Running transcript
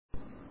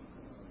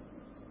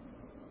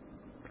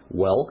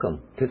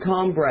Welcome to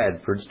Tom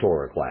Bradford's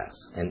Torah Class,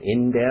 an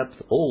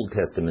in-depth Old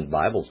Testament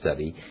Bible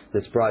study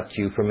that's brought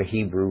to you from a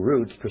Hebrew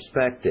roots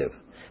perspective.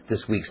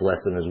 This week's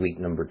lesson is week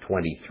number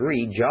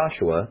 23,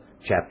 Joshua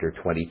chapter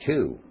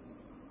 22.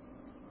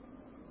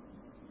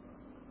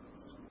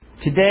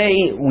 Today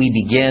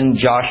we begin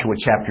Joshua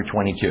chapter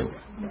 22.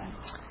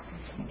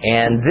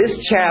 And this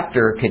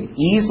chapter could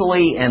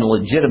easily and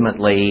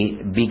legitimately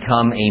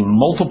become a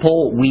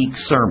multiple week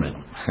sermon.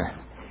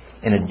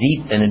 In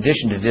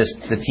addition to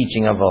just the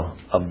teaching of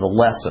the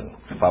lesson,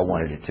 if I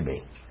wanted it to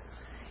be.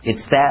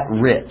 It's that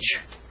rich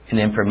in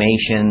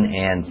information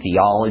and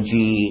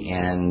theology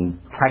and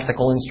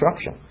practical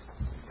instruction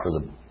for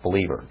the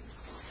believer.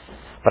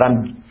 But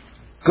I'm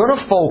going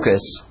to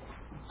focus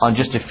on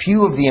just a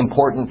few of the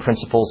important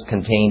principles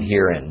contained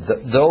herein.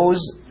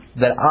 Those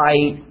that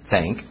I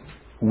think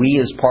we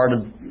as part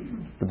of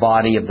the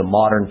body of the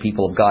modern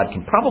people of God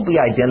can probably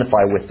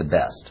identify with the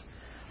best.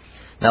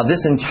 Now,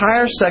 this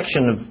entire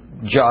section of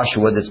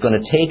Joshua that's going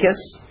to take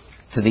us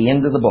to the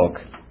end of the book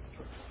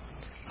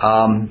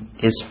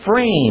is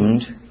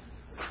framed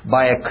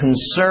by a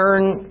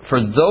concern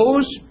for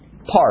those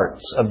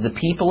parts of the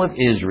people of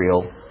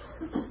Israel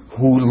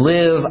who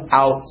live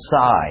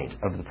outside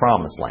of the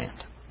Promised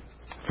Land.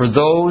 For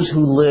those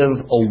who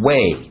live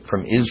away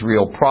from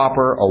Israel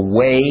proper,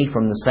 away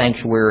from the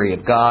sanctuary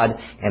of God,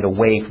 and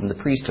away from the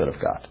priesthood of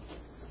God.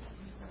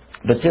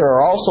 But there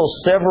are also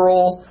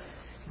several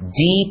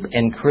deep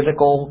and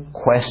critical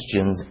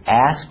questions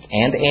asked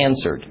and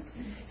answered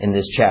in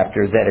this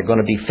chapter that are going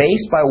to be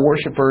faced by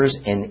worshipers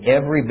in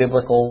every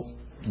biblical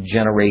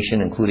generation,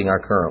 including our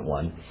current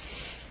one.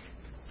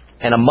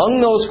 And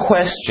among those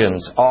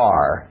questions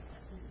are,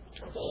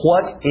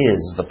 what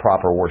is the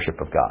proper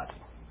worship of God?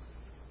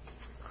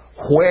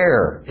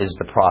 Where is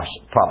the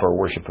proper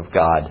worship of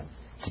God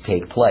to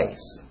take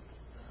place?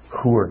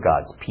 Who are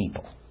God's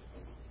people?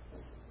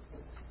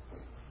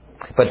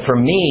 But for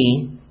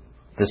me,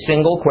 the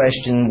single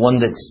question, one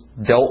that's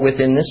dealt with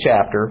in this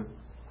chapter,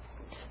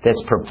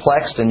 that's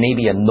perplexed and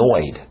maybe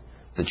annoyed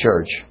the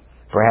church,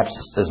 perhaps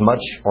as much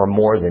or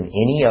more than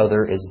any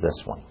other, is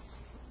this one.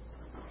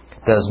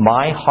 Does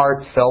my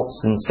heartfelt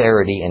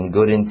sincerity and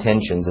good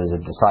intentions as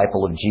a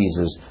disciple of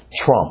Jesus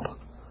trump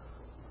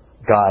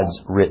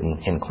God's written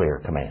and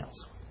clear commands?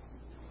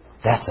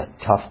 That's a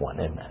tough one,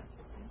 isn't it?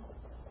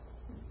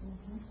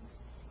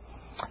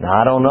 Now,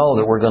 I don't know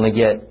that we're going to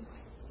get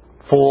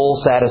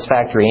full,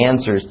 satisfactory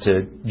answers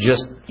to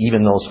just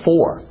even those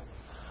four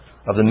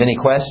of the many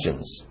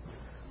questions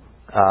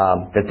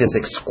that this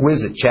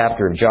exquisite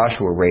chapter of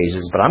Joshua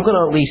raises, but I'm going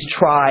to at least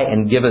try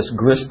and give us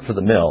grist for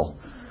the mill,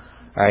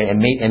 all right, and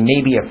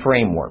maybe a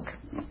framework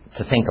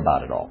to think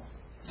about it all.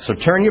 So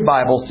turn your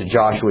Bibles to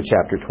Joshua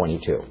chapter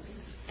 22.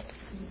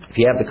 If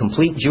you have the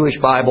complete Jewish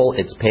Bible,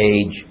 it's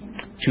page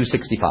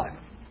 265.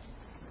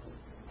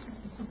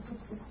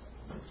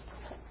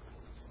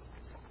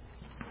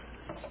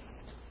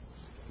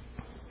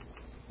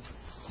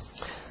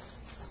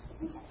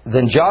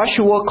 Then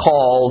Joshua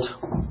called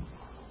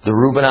the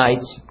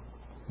Reubenites,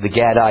 the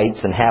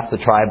Gadites, and half the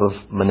tribe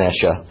of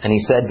Manasseh, and he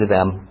said to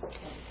them,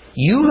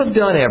 "You have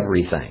done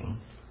everything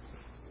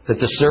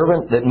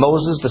that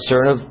Moses, the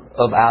servant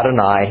of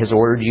Adonai, has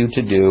ordered you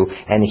to do,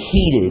 and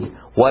heeded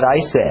what I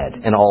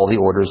said and all the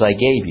orders I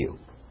gave you.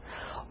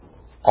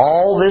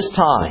 All this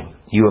time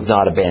you have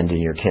not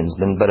abandoned your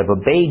kinsmen, but have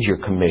obeyed your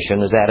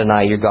commission as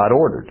Adonai your God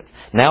ordered.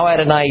 Now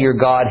Adonai your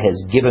God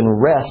has given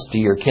rest to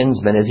your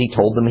kinsmen as He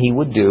told them He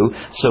would do,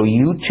 so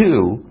you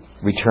too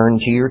return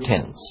to your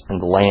tents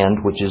and the land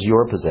which is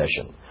your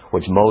possession,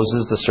 which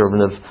Moses, the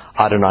servant of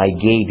Adonai,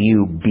 gave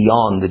you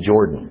beyond the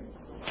Jordan.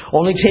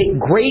 Only take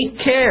great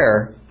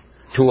care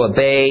to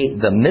obey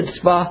the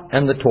mitzvah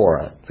and the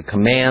Torah, the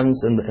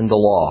commands and the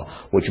law,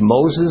 which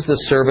Moses, the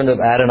servant of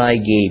Adonai,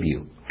 gave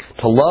you.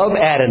 To love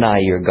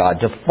Adonai your God,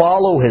 to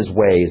follow His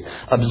ways,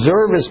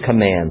 observe His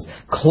commands,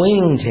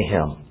 cling to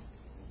Him,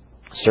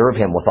 serve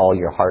Him with all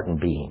your heart and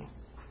being."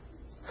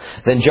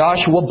 Then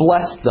Joshua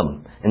blessed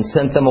them and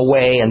sent them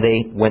away, and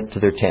they went to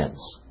their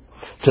tents.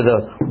 To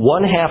the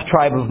 1/2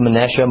 tribe of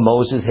Manasseh,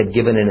 Moses had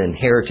given an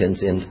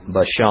inheritance in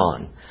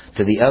Bashan.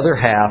 To the other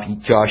half,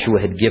 Joshua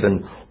had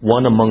given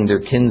one among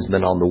their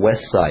kinsmen on the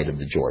west side of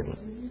the Jordan.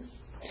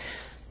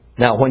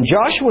 Now, when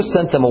Joshua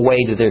sent them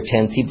away to their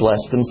tents, he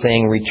blessed them,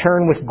 saying,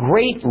 "Return with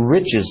great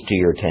riches to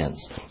your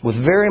tents, with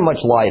very much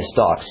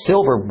livestock,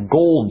 silver,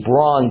 gold,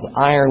 bronze,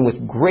 iron,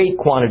 with great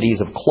quantities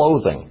of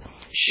clothing.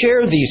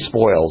 Share these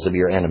spoils of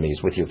your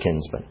enemies with your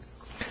kinsmen."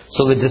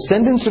 So the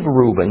descendants of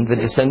Reuben, the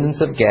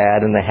descendants of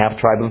Gad, and the half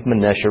tribe of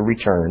Manasseh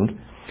returned.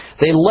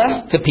 They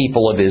left the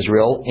people of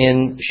Israel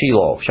in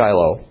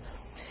Shiloh,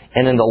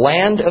 and in the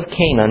land of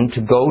Canaan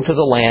to go to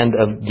the land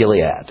of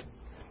Gilead,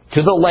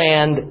 to the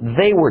land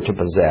they were to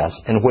possess,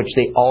 and which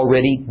they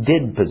already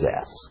did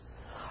possess,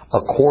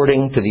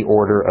 according to the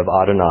order of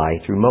Adonai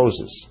through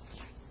Moses.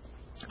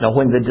 Now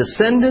when the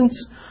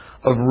descendants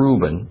of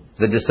Reuben,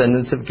 the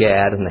descendants of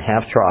Gad, and the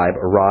half tribe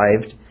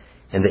arrived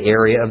in the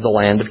area of the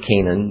land of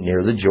Canaan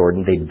near the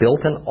Jordan, they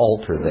built an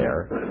altar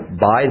there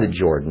by the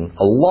Jordan,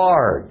 a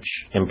large,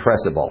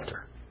 impressive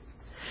altar.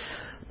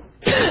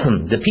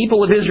 The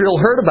people of Israel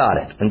heard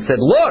about it and said,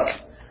 "Look,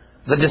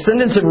 the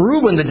descendants of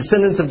Reuben, the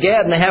descendants of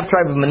Gad, and the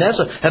half-tribe of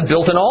Manasseh have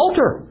built an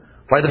altar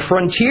by the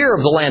frontier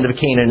of the land of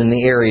Canaan in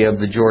the area of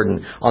the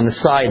Jordan on the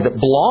side that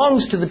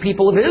belongs to the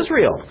people of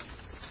Israel."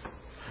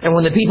 And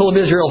when the people of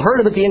Israel heard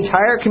of it, the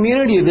entire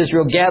community of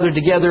Israel gathered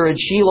together at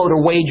Shiloh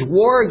to wage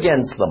war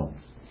against them.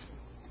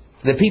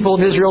 The people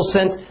of Israel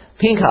sent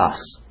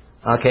Pinchas,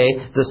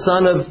 the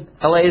son of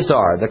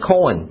Eleazar, the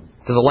Cohen,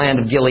 to the land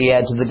of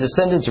Gilead, to the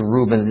descendants of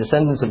Reuben, the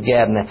descendants of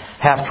Gad, and the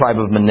half-tribe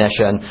of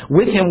Manasseh. And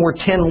with him were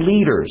 10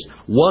 leaders,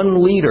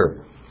 one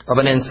leader of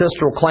an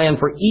ancestral clan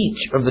for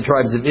each of the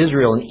tribes of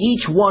Israel, and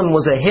each one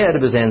was a head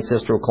of his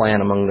ancestral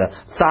clan among the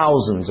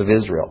thousands of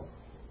Israel.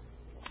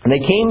 And they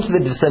came to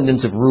the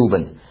descendants of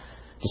Reuben,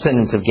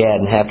 descendants of Gad,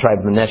 and half-tribe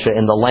of Manasseh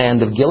in the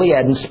land of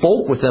Gilead, and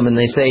spoke with them, and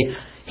they say,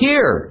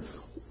 "Here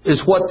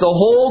is what the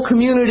whole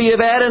community of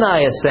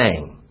Adonai is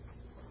saying.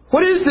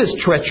 What is this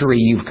treachery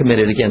you've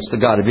committed against the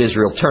God of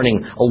Israel,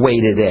 turning away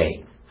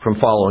today from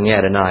following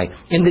Adonai,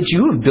 in that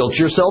you have built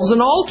yourselves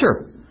an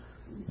altar,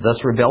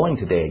 thus rebelling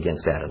today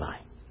against Adonai?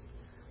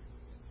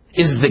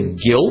 Is the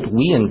guilt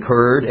we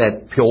incurred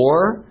at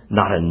Peor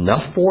not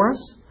enough for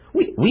us?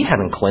 We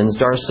haven't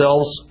cleansed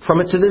ourselves from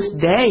it to this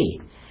day,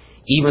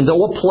 even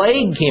though a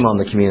plague came on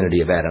the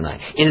community of Adonai.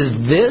 Is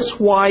this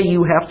why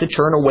you have to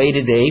turn away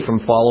today from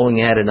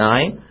following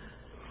Adonai?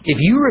 If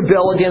you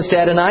rebel against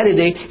Adonai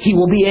today, He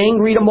will be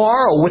angry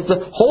tomorrow with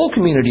the whole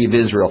community of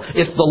Israel.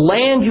 If the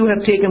land you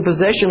have taken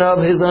possession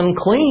of is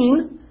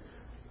unclean,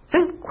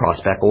 then cross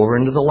back over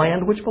into the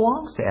land which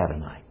belongs to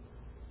Adonai,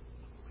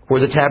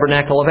 where the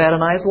tabernacle of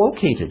Adonai is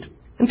located,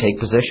 and take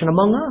possession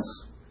among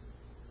us.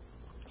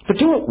 But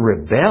don't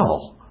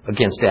rebel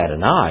against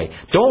Adonai.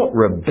 Don't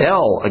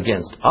rebel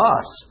against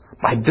us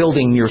by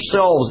building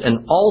yourselves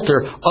an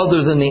altar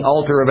other than the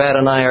altar of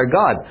Adonai our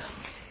God."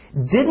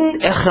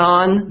 Didn't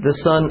Achan, the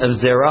son of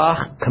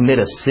Zerach, commit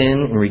a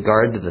sin in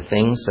regard to the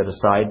things set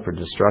aside for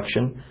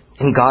destruction?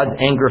 And God's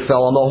anger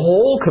fell on the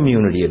whole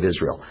community of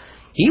Israel.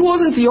 He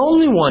wasn't the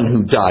only one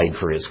who died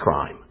for his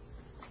crime.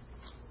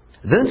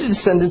 Then the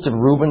descendants of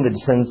Reuben, the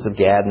descendants of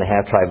Gad, and the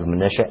half-tribe of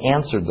Manasseh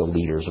answered the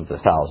leaders of the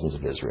thousands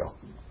of Israel.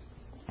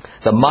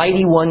 "The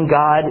mighty one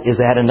God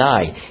is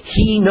Adonai.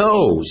 He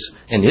knows,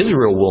 and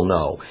Israel will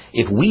know.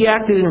 If we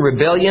acted in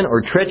rebellion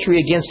or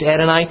treachery against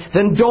Adonai,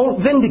 then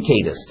don't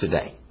vindicate us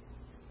today.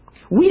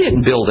 We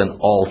didn't build an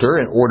altar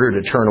in order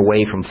to turn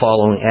away from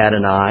following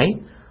Adonai,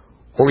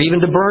 or even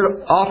to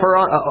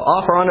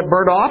offer on it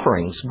burnt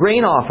offerings,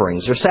 grain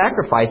offerings, or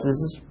sacrifices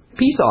as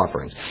peace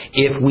offerings.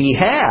 If we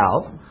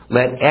have,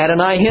 let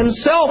Adonai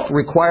Himself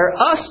require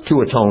us to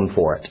atone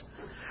for it.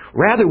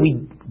 Rather,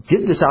 we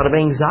did this out of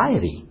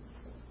anxiety,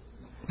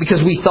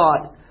 because we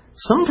thought,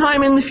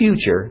 sometime in the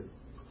future,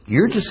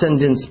 your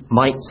descendants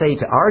might say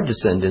to our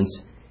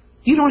descendants,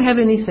 'You don't have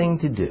anything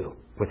to do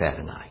with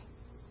Adonai,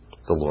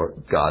 the Lord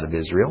God of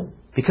Israel,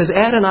 because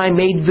Adonai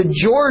made the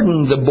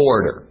Jordan the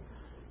border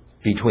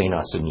between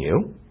us and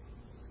you.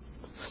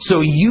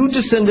 So you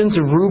descendants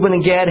of Reuben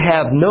and Gad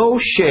have no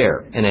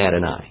share in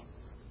Adonai.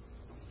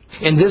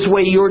 In this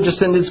way your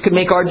descendants could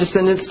make our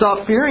descendants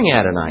stop fearing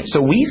Adonai.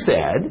 So we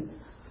said,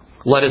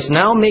 let us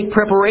now make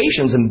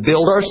preparations and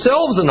build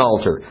ourselves an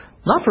altar,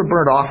 not for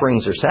burnt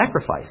offerings or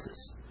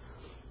sacrifices,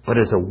 but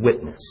as a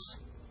witness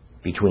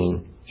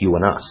between you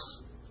and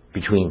us,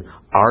 between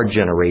our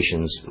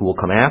generations who will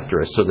come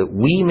after us, so that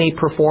we may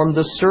perform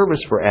the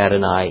service for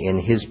Adonai in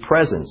His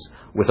presence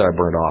with our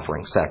burnt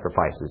offerings,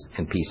 sacrifices,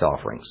 and peace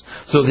offerings,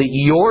 so that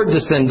your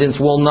descendants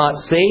will not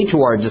say to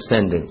our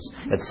descendants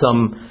at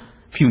some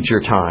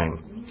future time,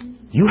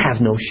 'You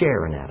have no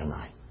share in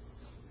Adonai.'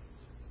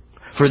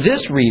 For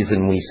this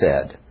reason, we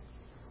said,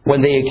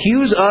 when they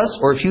accuse us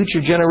or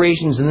future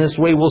generations in this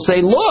way, we'll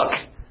say, 'Look,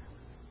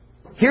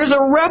 here's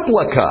a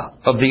replica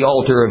of the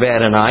altar of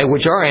Adonai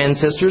which our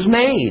ancestors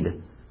made,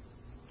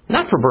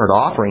 not for burnt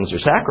offerings or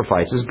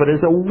sacrifices, but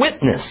as a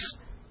witness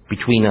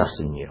between us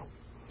and you.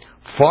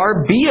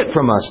 Far be it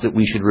from us that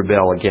we should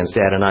rebel against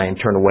Adonai and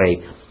turn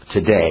away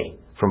today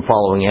from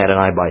following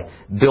Adonai by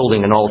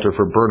building an altar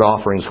for burnt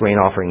offerings, grain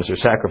offerings, or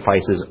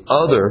sacrifices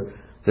other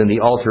than the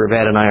altar of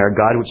Adonai our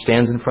God, which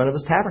stands in front of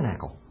His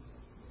tabernacle.'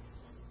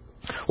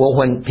 Well,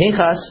 when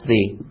Pinchas,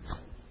 the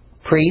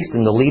priest,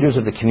 and the leaders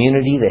of the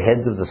community, the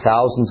heads of the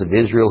thousands of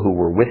Israel who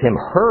were with him,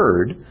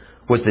 heard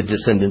what the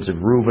descendants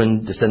of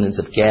Reuben, descendants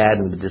of Gad,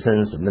 and the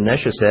descendants of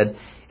Manasseh said,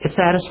 it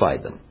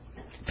satisfied them.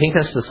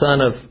 Pinchas, the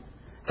son of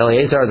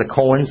Eleazar the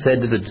Cohen,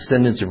 said to the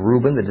descendants of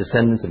Reuben, the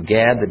descendants of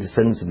Gad, the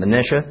descendants of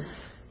Manasseh,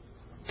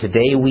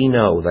 'Today we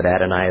know that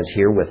Adonai is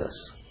here with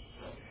us,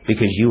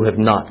 because you have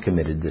not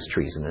committed this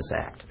treasonous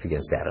act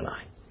against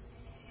Adonai.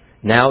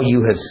 Now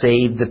you have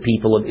saved the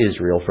people of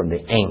Israel from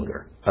the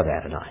anger of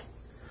Adonai.'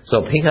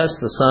 So Pinchas,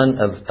 the son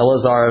of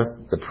Eleazar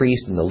the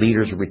priest, and the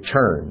leaders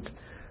returned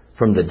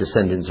from the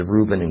descendants of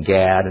Reuben and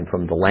Gad and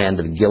from the land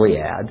of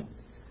Gilead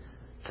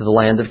to the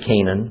land of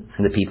Canaan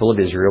and the people of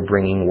Israel,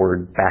 bringing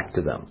word back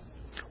to them.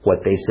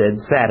 What they said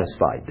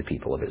satisfied the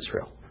people of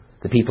Israel.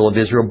 The people of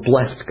Israel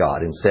blessed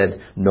God and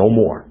said no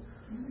more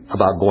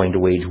about going to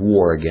wage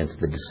war against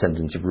the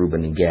descendants of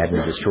Reuben and Gad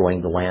and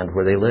destroying the land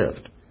where they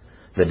lived.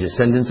 The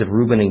descendants of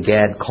Reuben and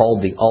Gad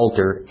called the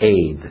altar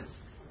Aid,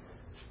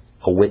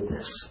 a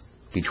witness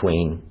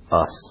between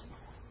us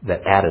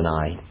that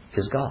Adonai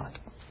is God.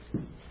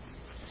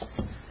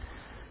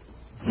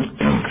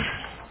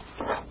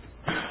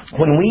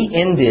 When we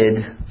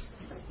ended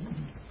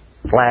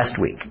last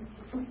week,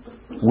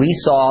 we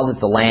saw that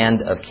the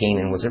land of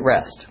Canaan was at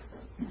rest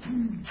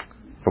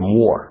from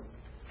war.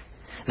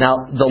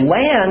 Now, the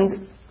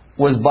land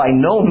was by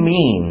no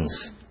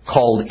means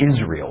called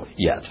Israel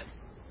yet.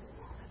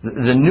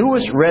 The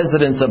newest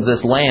residents of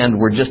this land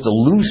were just a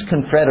loose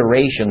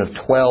confederation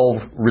of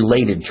 12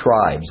 related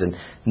tribes and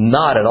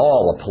not at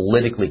all a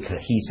politically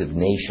cohesive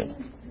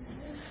nation.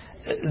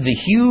 The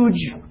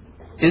huge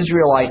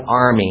Israelite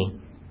army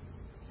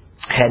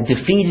had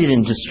defeated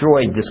and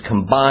destroyed this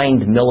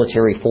combined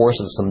military force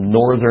of some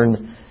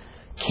northern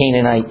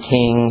Canaanite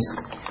kings,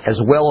 as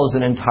well as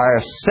an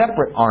entire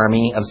separate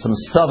army of some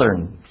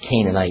southern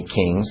Canaanite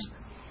kings.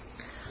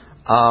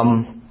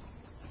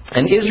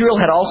 And Israel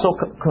had also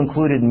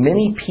concluded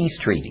many peace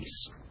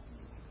treaties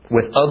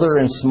with other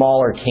and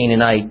smaller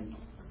Canaanite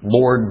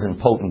lords and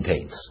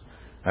potentates.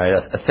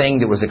 A thing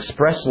that was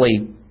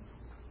expressly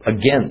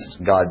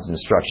against God's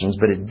instructions,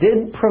 but it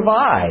did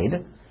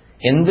provide,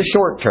 in the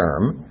short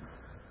term,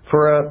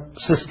 for a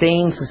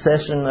sustained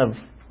cessation of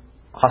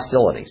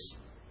hostilities.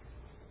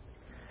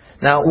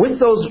 Now, with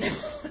those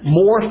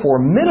more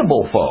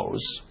formidable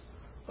foes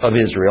of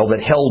Israel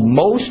that held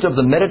most of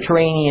the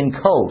Mediterranean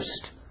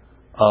coast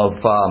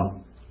of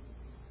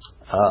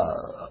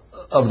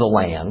the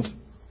land,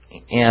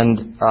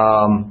 and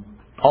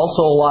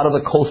also a lot of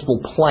the coastal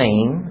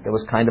plain that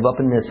was kind of up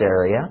in this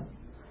area,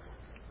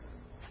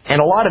 and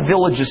a lot of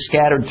villages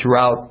scattered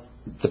throughout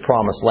the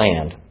Promised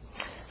Land,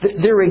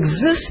 there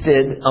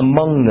existed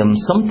among them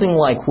something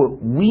like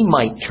what we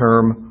might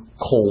term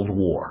Cold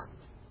War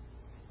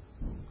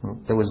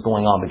that was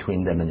going on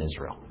between them and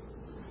Israel.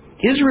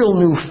 Israel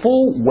knew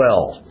full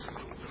well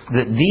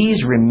that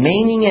these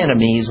remaining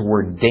enemies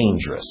were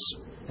dangerous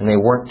and they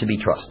weren't to be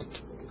trusted.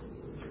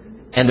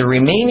 And the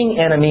remaining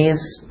enemies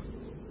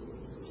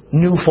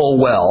knew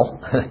full well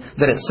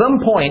that at some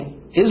point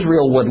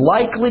Israel would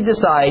likely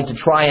decide to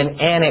try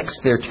and annex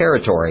their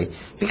territory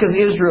because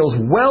Israel's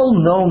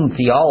well-known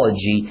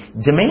theology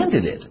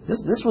demanded it.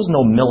 This was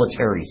no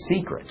military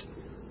secret.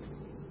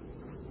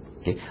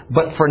 Okay.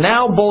 But for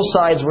now, both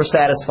sides were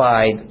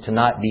satisfied to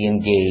not be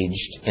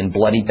engaged in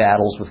bloody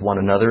battles with one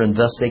another, and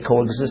thus they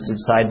coexisted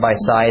side by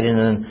side in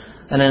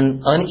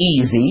an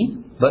uneasy,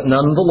 but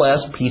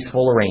nonetheless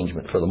peaceful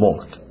arrangement for the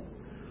moment.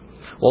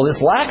 Well,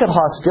 this lack of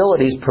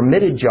hostilities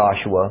permitted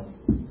Joshua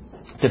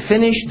to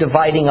finish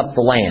dividing up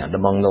the land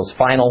among those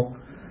final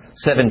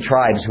 7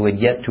 tribes who had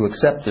yet to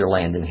accept their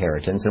land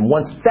inheritance. And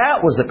once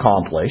that was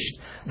accomplished,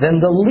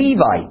 then the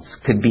Levites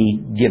could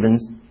be given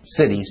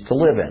cities to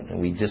live in.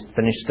 And we just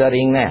finished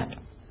studying that.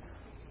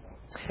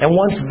 And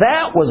once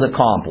that was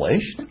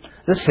accomplished,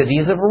 the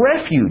cities of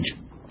refuge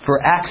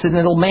for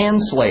accidental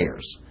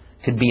manslayers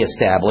could be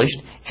established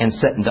and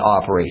set into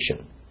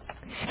operation.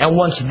 And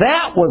once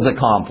that was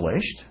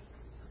accomplished,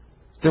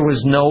 there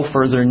was no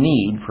further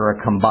need for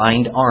a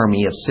combined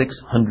army of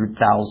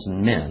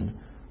 600,000 men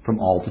from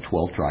all the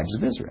 12 tribes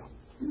of Israel.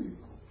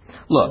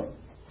 Look,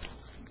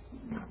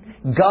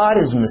 God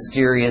is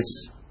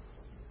mysterious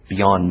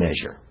beyond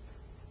measure,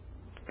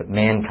 but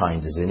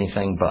mankind is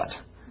anything but.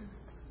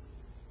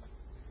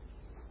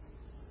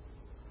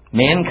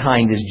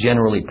 Mankind is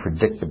generally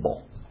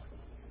predictable,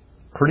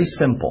 pretty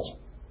simple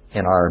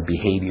in our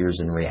behaviors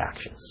and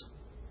reactions.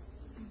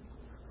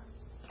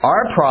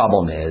 Our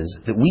problem is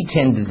that we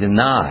tend to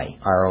deny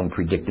our own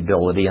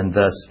predictability, and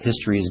thus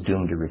history is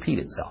doomed to repeat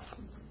itself.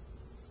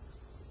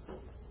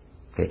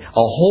 Okay. A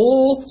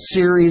whole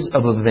series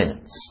of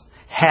events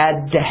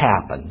had to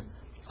happen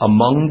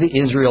among the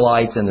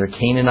Israelites and their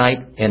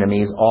Canaanite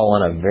enemies, all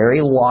in a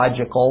very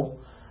logical,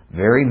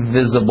 very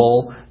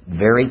visible,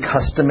 very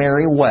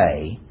customary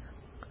way,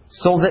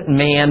 so that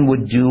man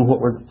would do what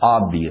was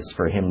obvious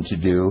for him to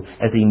do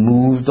as he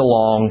moved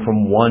along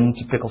from one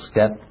typical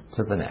step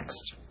to the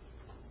next.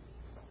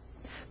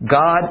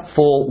 God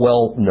full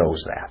well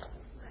knows that.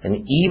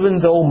 And even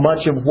though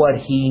much of what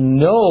He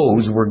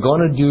knows we're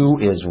going to do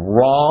is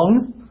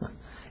wrong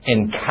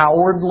and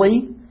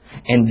cowardly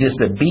and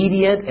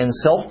disobedient and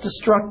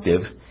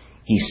self-destructive,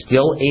 He's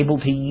still able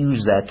to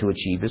use that to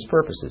achieve His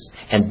purposes.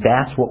 And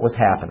that's what was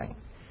happening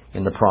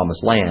in the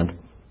Promised Land,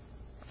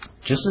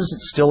 just as it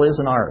still is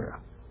in our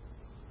era.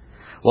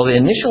 Well, the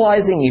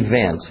initializing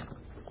event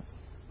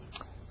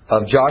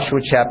of Joshua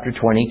chapter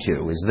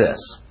 22 is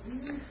this.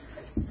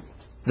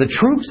 The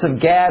troops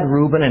of Gad,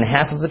 Reuben, and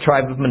half of the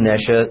tribe of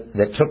Manasseh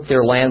that took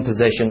their land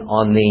possession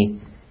on the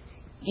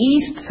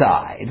east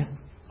side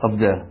of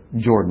the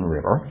Jordan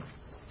River,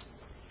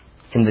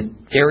 in the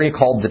area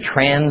called the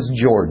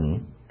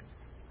Transjordan,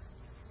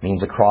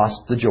 means across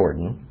the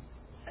Jordan,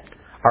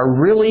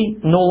 are really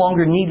no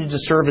longer needed to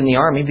serve in the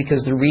army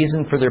because the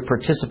reason for their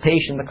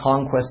participation in the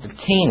conquest of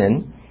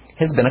Canaan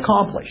has been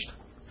accomplished.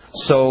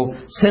 So,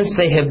 since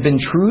they have been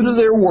true to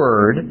their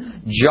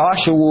word,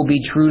 Joshua will be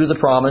true to the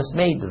promise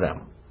made to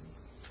them.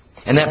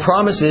 And that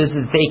promise is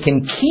that they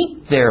can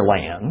keep their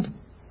land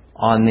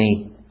on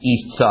the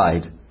east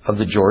side of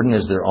the Jordan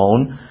as their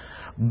own,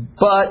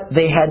 but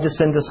they had to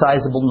send a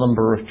sizable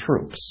number of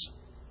troops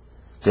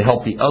to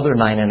help the other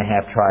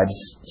 9.5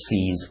 tribes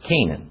seize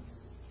Canaan.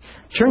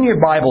 Turn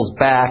your Bibles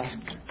back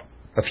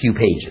a few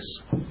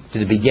pages to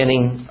the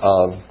beginning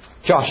of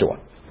Joshua.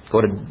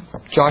 Go to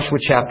Joshua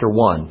chapter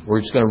 1.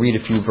 We're just going to read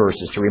a few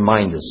verses to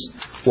remind us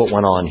what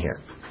went on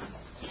here.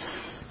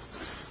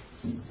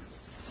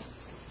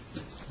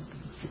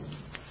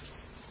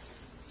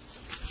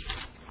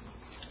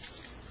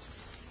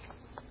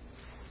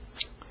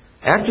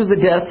 After the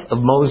death of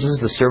Moses,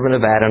 the servant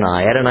of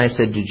Adonai, Adonai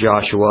said to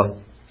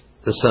Joshua,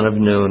 the son of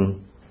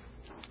Nun,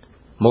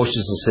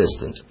 Moshe's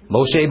assistant,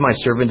 Moshe, my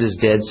servant, is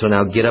dead, so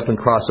now get up and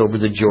cross over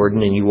the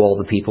Jordan, and you all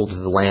the people, to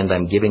the land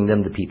I'm giving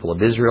them, the people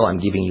of Israel. I'm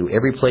giving you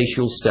every place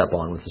you'll step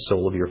on with the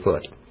sole of your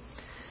foot.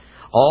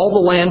 All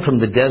the land from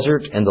the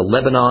desert and the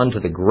Lebanon to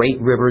the great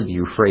river, the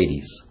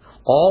Euphrates.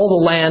 All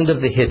the land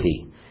of the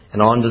Hittite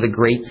and on to the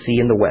great sea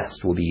in the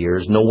west will be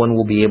yours. No one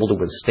will be able to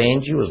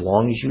withstand you as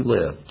long as you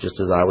live. Just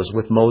as I was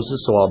with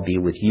Moses, so I'll be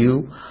with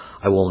you.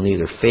 I will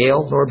neither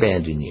fail nor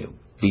abandon you.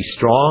 Be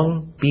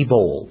strong, be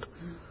bold.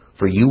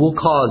 For you will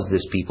cause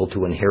this people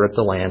to inherit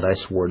the land I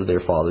swore to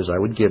their fathers I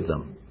would give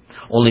them.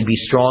 Only be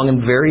strong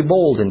and very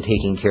bold in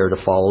taking care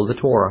to follow the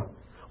Torah,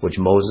 which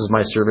Moses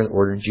my servant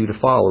ordered you to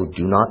follow.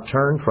 Do not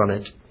turn from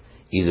it,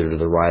 either to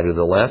the right or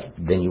the left.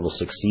 Then you will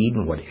succeed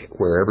in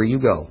wherever you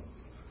go.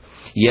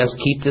 Yes,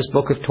 keep this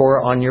book of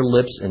Torah on your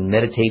lips and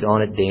meditate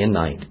on it day and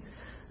night,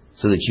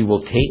 so that you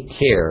will take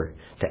care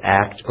to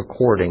act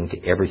according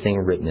to everything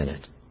written in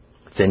it.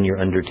 Then your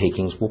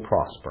undertakings will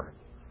prosper,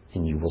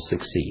 and you will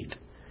succeed.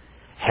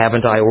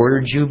 Haven't I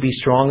ordered you, be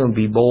strong and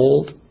be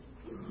bold?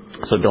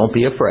 So don't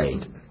be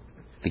afraid,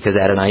 because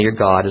Adonai your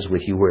God is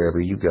with you wherever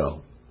you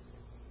go.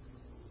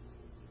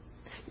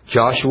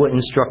 Joshua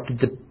instructed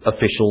the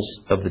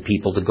officials of the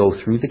people to go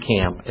through the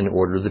camp and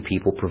order the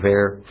people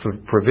prepare for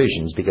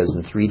provisions, because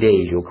in 3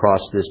 days you'll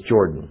cross this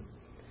Jordan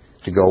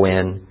to go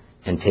in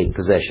and take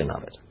possession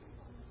of it.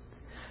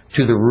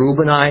 To the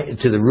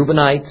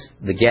Reubenites,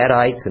 the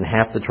Gadites, and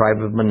half the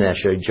tribe of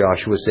Manasseh,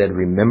 Joshua said,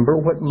 remember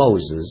what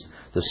Moses,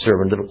 the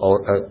servant of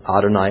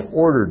Adonai,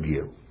 ordered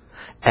you.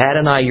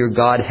 Adonai your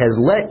God has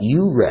let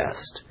you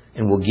rest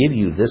and will give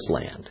you this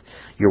land.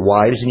 Your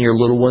wives and your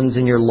little ones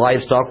and your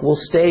livestock will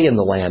stay in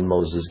the land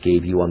Moses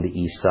gave you on the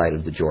east side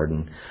of the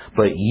Jordan.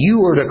 But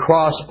you are to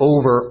cross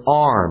over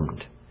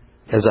armed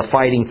as a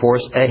fighting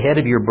force ahead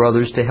of your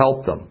brothers to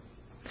help them,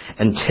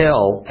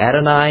 until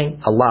Adonai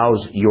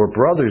allows your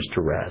brothers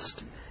to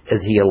rest,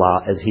 as he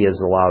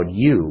has allowed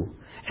you,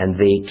 and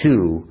they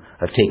too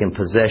have taken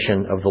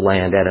possession of the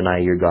land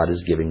Adonai your God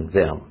is giving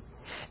them.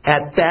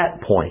 At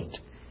that point,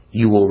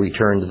 you will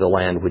return to the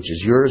land which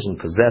is yours and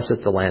possess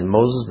it, the land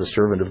Moses, the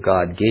servant of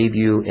God, gave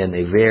you in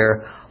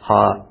Aver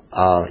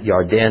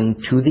ha-Yarden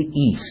to the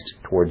east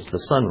towards the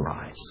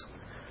sunrise.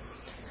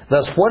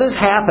 Thus, what is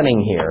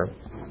happening here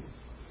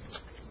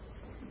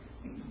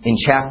in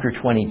chapter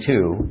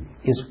 22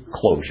 is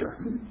closure.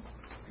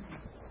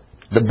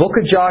 The book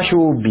of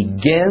Joshua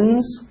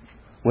begins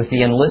with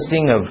the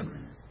enlisting of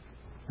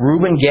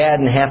Reuben, Gad,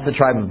 and half the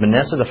tribe of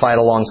Manasseh to fight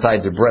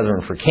alongside their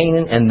brethren for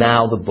Canaan, and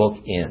now the book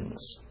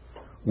ends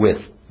with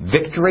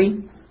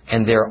victory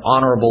and their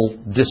honorable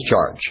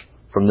discharge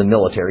from the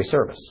military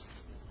service.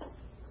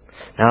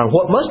 Now,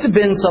 what must have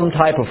been some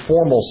type of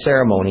formal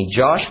ceremony,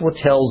 Joshua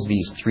tells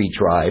these 3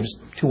 tribes,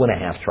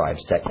 2.5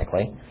 tribes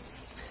technically,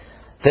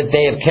 that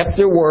they have kept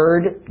their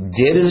word,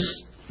 did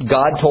as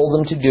God told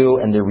them to do,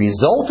 and the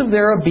result of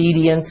their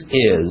obedience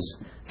is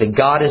that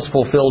God has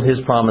fulfilled His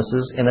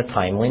promises in a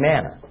timely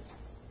manner.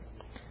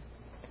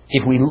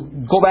 If we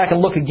go back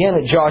and look again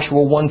at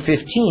Joshua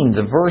 1:15,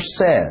 the verse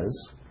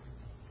says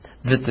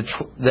that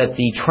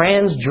the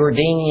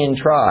Transjordanian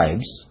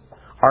tribes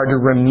are to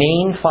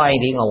remain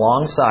fighting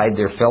alongside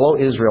their fellow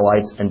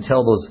Israelites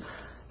until those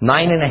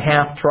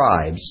 9.5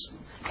 tribes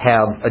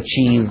have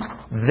achieved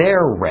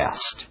their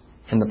rest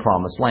in the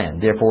promised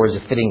land. Therefore, as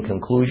a fitting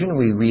conclusion,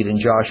 we read in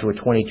Joshua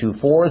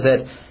 22:4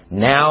 that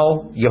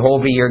now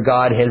Jehovah your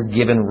God has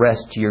given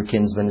rest to your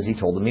kinsmen as He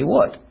told them He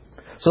would.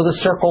 So the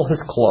circle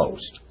has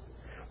closed.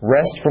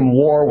 Rest from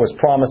war was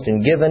promised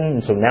and given,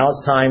 and so now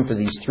it's time for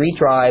these 3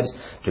 tribes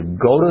to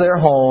go to their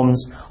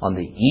homes on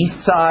the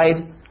east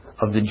side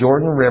of the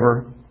Jordan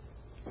River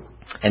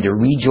and to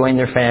rejoin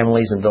their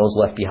families and those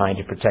left behind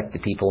to protect the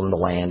people in the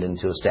land and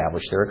to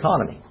establish their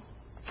economy.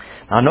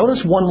 Now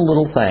notice one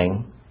little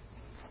thing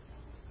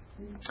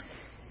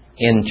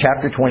in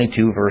chapter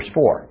 22, verse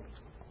 4.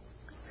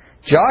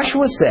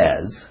 Joshua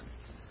says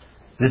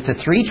that the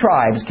 3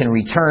 tribes can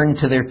return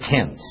to their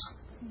tents.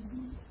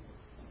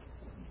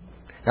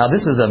 Now,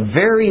 this is a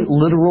very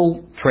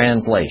literal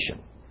translation.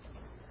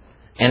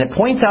 And it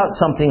points out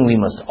something we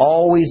must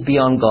always be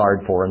on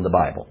guard for in the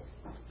Bible.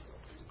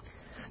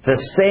 The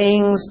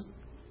sayings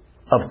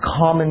of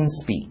common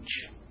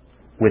speech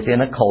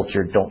within a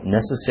culture don't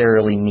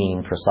necessarily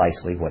mean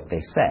precisely what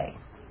they say.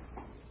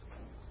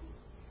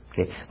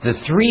 Okay. The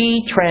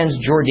 3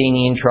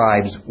 Transjordanian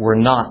tribes were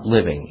not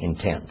living in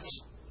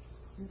tents.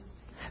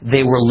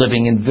 They were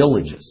living in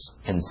villages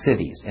and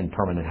cities in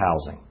permanent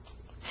housing.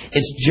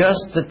 It's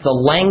just that the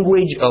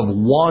language of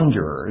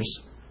wanderers,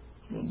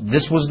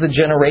 this was the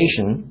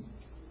generation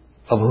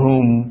of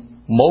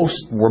whom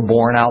most were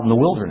born out in the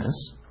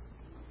wilderness,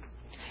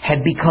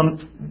 had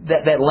become,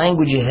 that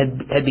language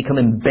had become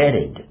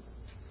embedded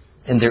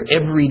in their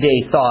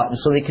everyday thought, and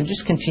so they could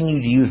just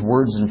continue to use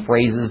words and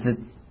phrases that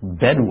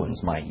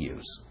Bedouins might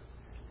use.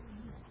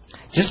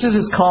 Just as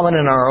it's common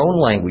in our own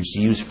language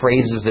to use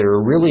phrases that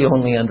are really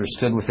only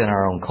understood within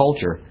our own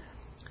culture,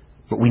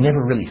 but we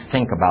never really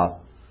think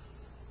about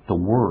the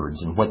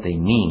words and what they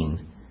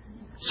mean.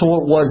 So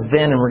it was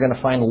then, and we're going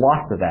to find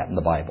lots of that in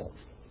the Bible.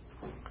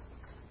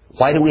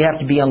 Why do we have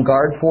to be on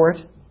guard for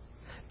it?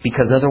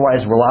 Because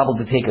otherwise we're liable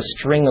to take a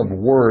string of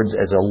words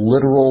as a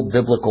literal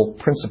biblical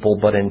principle,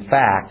 but in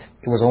fact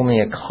it was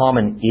only a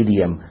common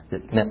idiom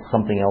that meant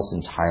something else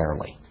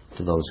entirely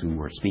to those who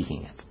were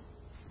speaking it.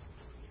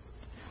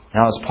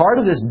 Now, as part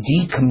of this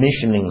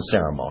decommissioning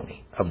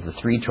ceremony of the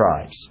 3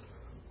 tribes,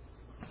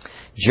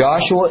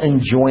 Joshua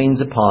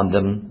enjoins upon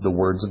them the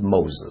words of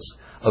Moses,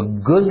 a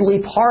goodly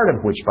part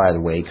of which, by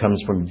the way,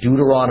 comes from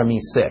Deuteronomy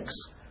 6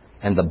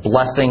 and the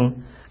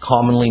blessing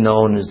commonly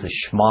known as the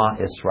Shema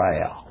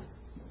Israel.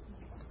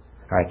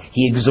 All right.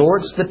 He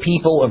exhorts the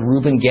people of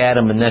Reuben, Gad,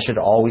 and Manasseh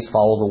to always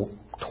follow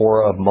the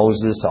Torah of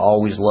Moses, to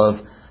always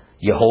love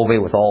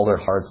Jehovah with all their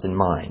hearts and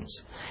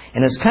minds.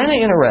 And it's kind of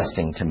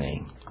interesting to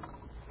me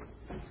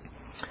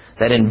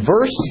that in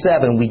verse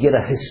 7 we get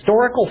a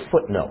historical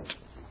footnote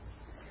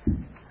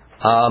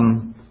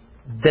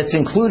that's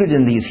included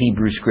in these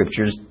Hebrew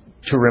scriptures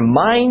to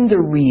remind the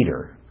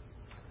reader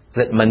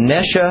that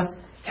Manasseh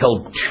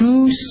held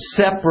 2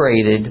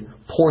 separated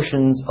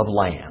portions of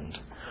land.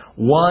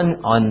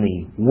 One on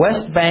the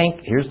west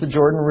bank, here's the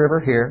Jordan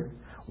River here,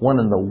 one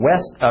on the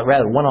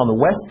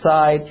west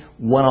side,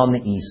 one on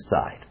the east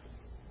side.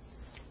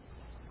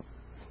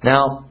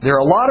 Now, there are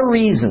a lot of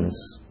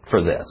reasons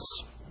for this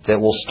that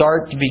will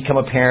start to become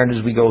apparent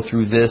as we go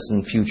through this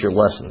and future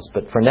lessons.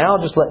 But for now,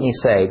 just let me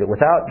say that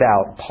without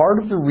doubt,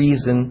 part of the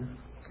reason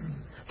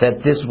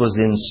that this was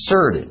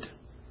inserted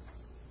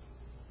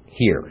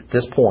here at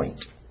this point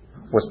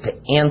was to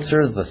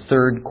answer the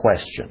third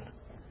question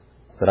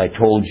that I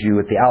told you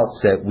at the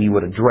outset we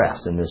would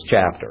address in this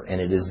chapter.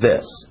 And it is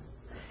this: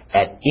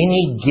 at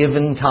any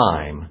given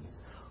time,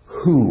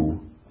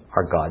 who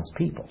are God's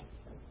people?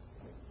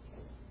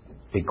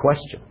 Big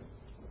question.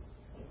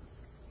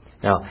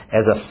 Now,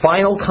 as a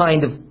final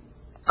kind of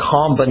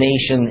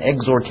combination,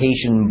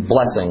 exhortation,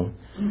 blessing,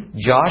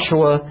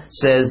 Joshua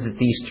says that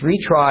these 3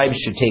 tribes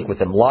should take with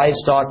them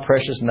livestock,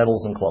 precious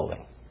metals, and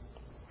clothing.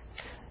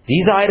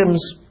 These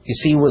items, you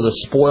see, were the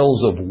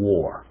spoils of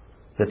war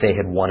that they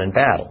had won in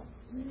battle.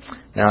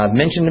 Now, I've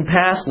mentioned in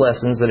past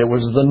lessons that it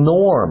was the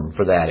norm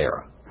for that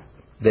era,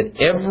 that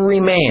every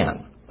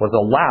man was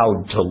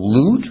allowed to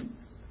loot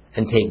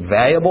and take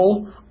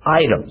valuable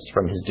items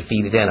from his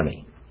defeated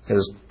enemy. It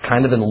was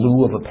kind of in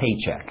lieu of a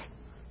paycheck.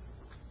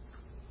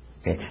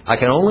 Okay. I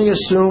can only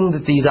assume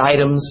that these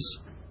items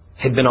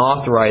had been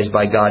authorized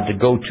by God to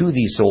go to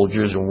these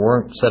soldiers and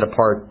weren't set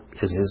apart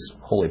as His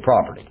holy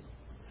property.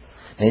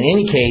 And in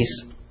any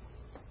case,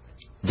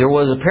 there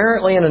was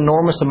apparently an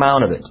enormous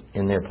amount of it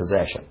in their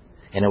possession.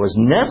 And it was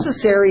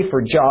necessary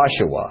for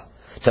Joshua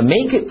to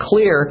make it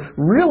clear,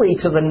 really,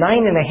 to the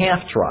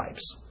 9.5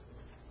 tribes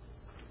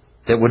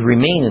that would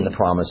remain in the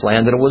Promised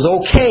Land, that it was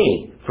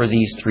okay for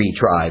these 3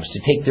 tribes to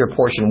take their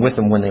portion with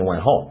them when they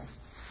went home.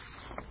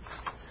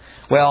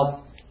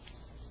 Well,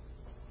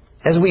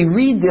 as we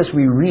read this,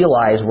 we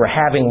realize we're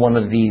having one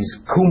of these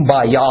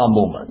kumbaya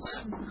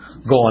moments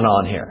going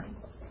on here.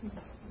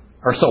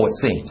 Or so it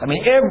seems. I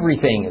mean,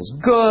 everything is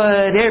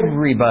good,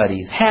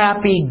 everybody's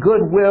happy,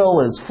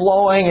 goodwill is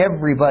flowing,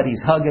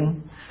 everybody's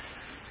hugging.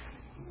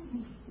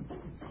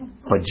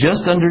 But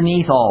just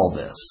underneath all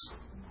this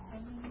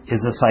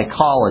is a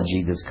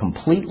psychology that's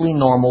completely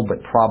normal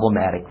but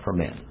problematic for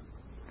men.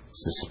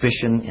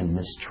 Suspicion and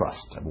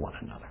mistrust of one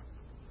another.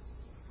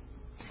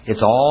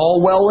 It's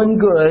all well and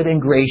good and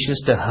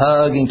gracious to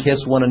hug and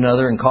kiss one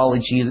another and call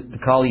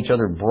each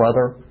other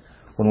brother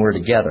when we're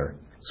together.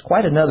 It's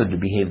quite another to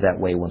behave that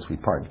way once we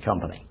part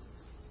company.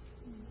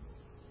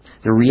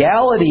 The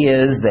reality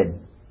is that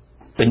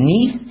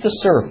beneath the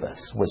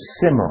surface was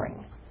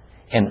simmering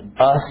an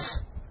us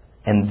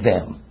and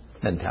them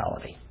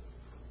mentality.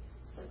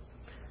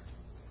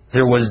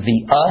 There was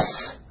the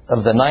us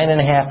of the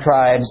 9.5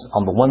 tribes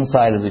on the one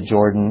side of the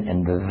Jordan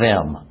and the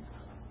them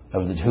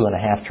of the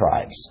 2.5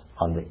 tribes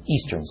on the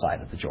eastern side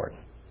of the Jordan.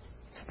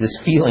 This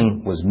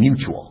feeling was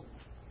mutual,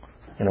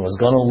 and it was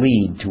going to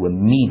lead to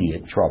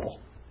immediate trouble.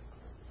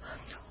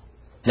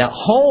 Now,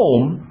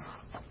 home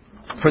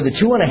for the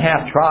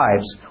 2.5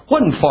 tribes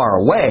wasn't far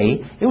away.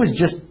 It was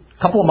just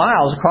a couple of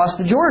miles across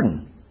the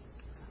Jordan.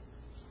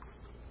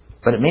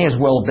 But it may as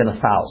well have been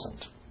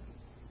 1,000.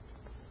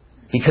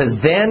 Because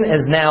then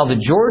as now, the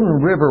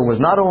Jordan River was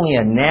not only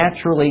a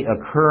naturally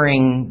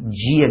occurring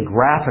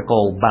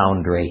geographical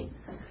boundary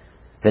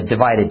that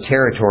divided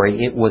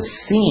territory, it was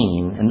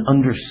seen and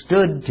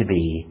understood to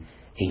be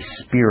a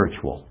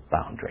spiritual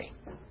boundary.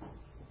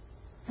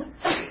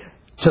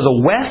 To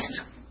the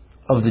west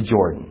of the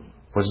Jordan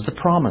was the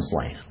Promised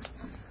Land.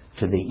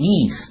 To the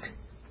east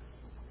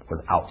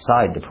was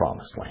outside the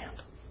Promised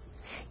Land.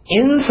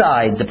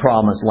 Inside the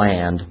Promised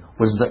Land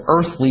was the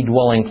earthly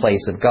dwelling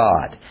place of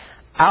God.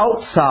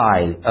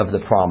 Outside of the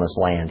Promised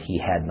Land, He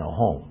had no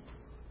home.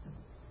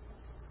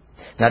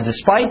 Now,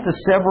 despite the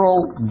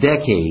several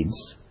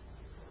decades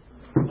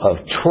of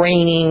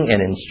training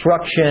and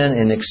instruction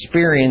and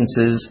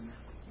experiences,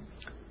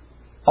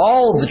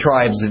 all of the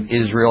tribes of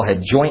Israel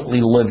had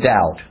jointly lived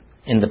out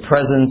in the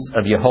presence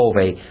of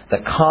Jehovah the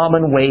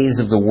common ways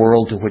of the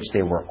world to which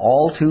they were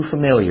all too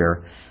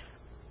familiar,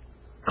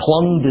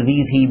 clung to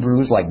these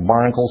Hebrews like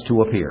barnacles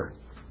to a pier.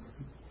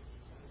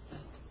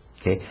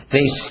 Okay?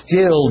 They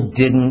still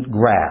didn't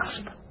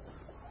grasp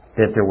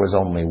that there was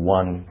only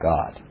one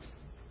God.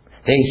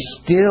 They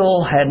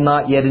still had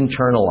not yet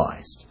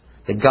internalized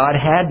that God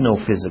had no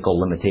physical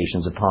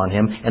limitations upon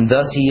Him, and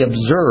thus He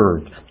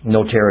observed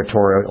no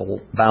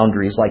territorial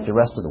boundaries like the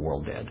rest of the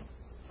world did.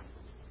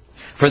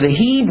 For the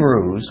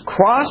Hebrews,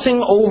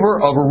 crossing over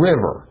a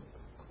river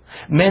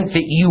meant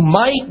that you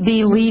might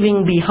be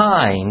leaving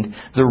behind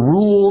the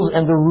rules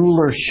and the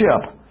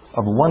rulership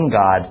of one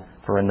God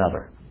for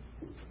another.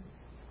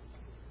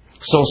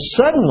 So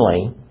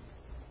suddenly,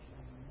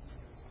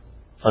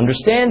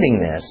 understanding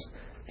this,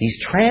 these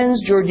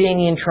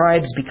Transjordanian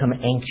tribes become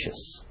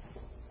anxious.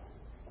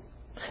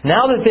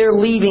 Now that they're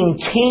leaving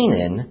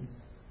Canaan,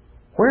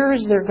 where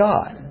is their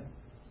God?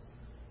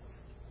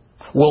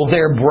 Will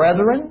their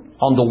brethren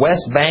on the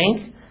West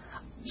Bank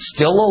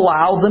still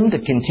allow them to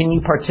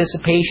continue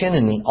participation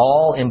in the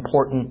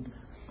all-important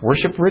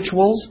worship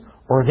rituals?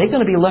 Or are they going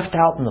to be left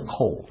out in the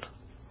cold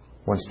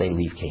once they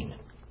leave Canaan?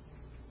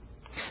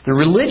 The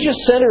religious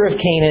center of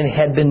Canaan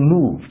had been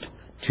moved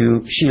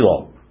to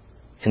Shiloh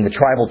in the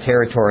tribal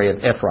territory of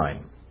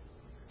Ephraim.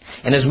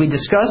 And as we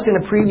discussed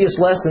in a previous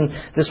lesson,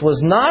 this was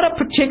not a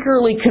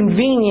particularly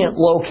convenient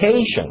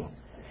location,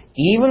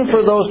 even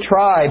for those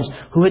tribes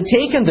who had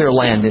taken their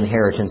land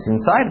inheritance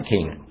inside of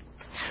Canaan.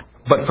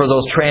 But for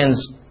those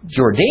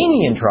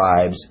Transjordanian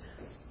tribes,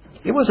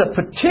 it was a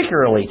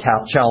particularly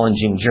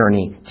challenging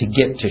journey to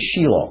get to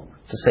Shiloh,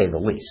 to say the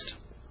least.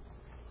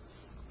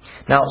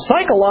 Now,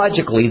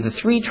 psychologically, the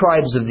 3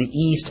 tribes of the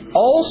east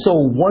also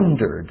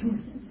wondered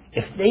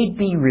if they'd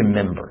be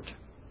remembered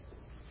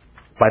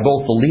by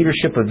both the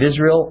leadership of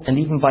Israel and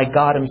even by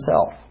God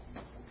Himself.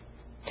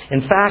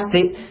 In fact,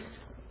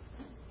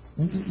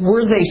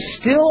 were they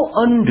still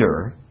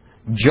under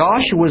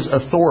Joshua's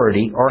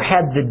authority, or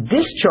had the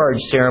discharge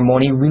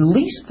ceremony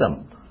released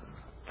them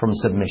from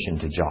submission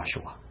to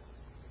Joshua?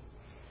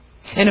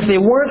 And if they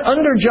weren't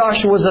under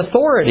Joshua's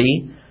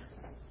authority,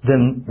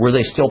 then were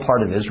they still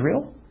part of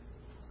Israel?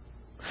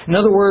 In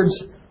other words,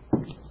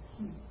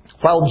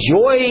 while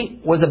joy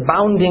was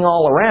abounding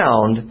all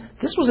around,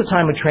 this was a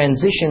time of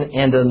transition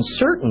and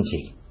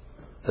uncertainty,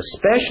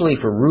 especially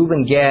for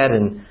Reuben, Gad,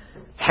 and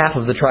half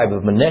of the tribe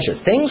of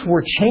Manasseh. Things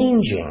were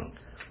changing,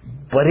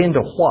 but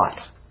into what?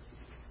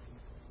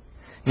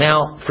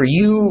 Now, for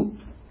you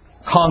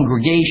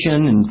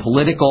congregation and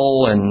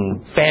political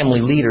and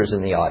family leaders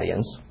in the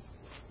audience,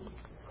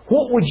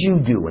 what would you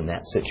do in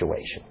that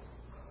situation?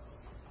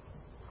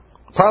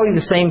 Probably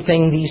the same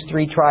thing these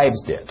 3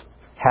 tribes did.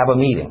 Have a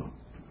meeting.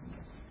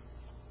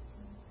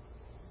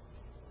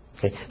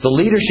 Okay. The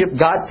leadership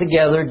got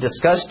together,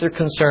 discussed their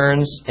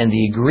concerns, and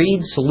the agreed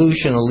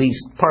solution, at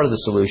least part of the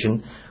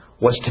solution,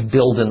 was to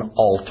build an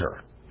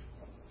altar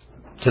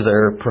to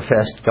their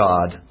professed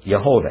God,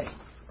 Jehovah.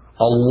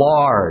 A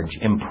large,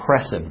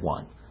 impressive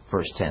one,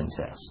 verse 10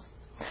 says.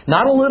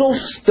 Not a little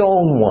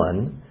stone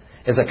one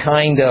as a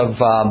kind of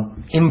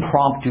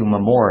impromptu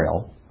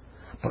memorial,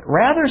 but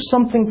rather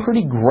something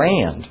pretty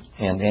grand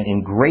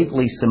and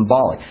greatly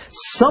symbolic.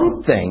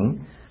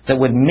 Something that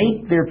would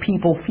make their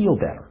people feel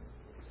better.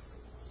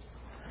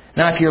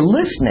 Now, if you're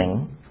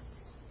listening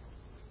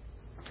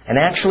and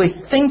actually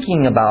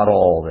thinking about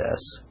all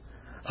this,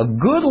 a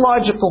good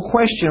logical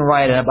question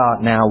right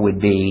about now would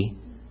be,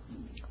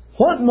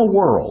 what in the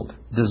world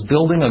does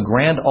building a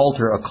grand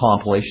altar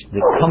accomplish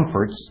that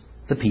comforts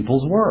the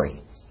people's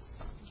worry?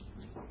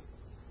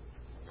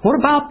 What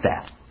about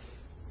that?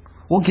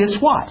 Well, guess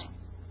what?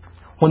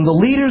 When the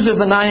leaders of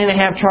the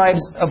 9.5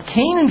 tribes of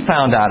Canaan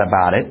found out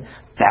about it,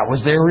 that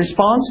was their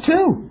response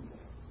too.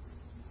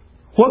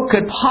 What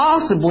could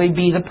possibly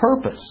be the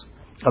purpose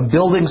of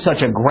building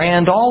such a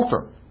grand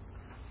altar?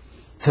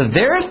 To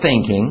their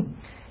thinking,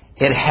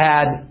 it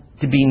had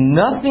to be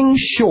nothing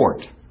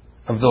short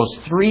of those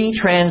 3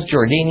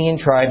 Transjordanian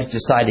tribes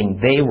deciding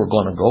they were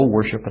going to go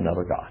worship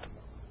another god.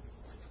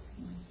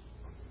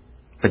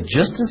 But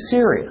just as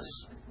serious,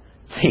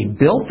 They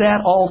built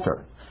that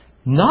altar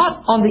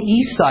not on the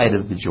east side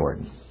of the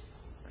Jordan,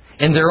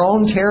 in their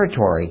own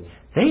territory.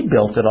 They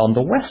built it on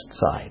the west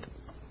side,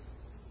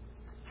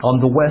 on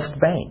the west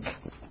bank,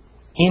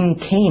 in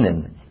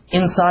Canaan,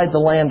 inside the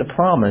land of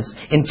promise,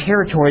 in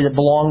territory that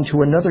belonged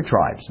to another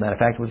tribe. As a matter of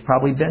fact, it was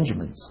probably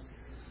Benjamin's.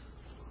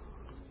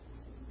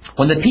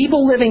 When the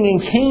people living in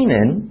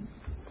Canaan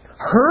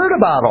heard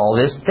about all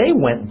this, they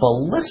went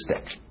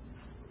ballistic.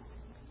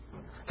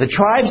 The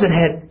tribes that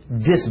had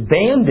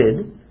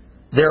disbanded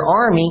their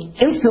army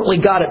instantly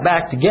got it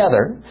back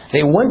together.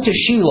 They went to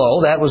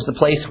Shiloh. That was the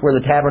place where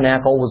the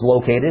tabernacle was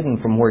located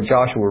and from where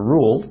Joshua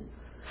ruled.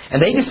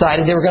 And they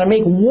decided they were going to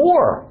make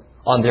war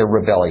on their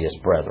rebellious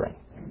brethren.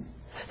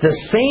 The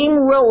same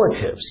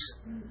relatives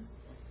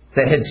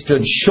that had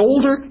stood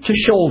shoulder to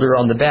shoulder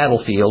on the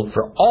battlefield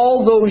for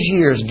all those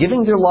years,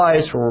 giving their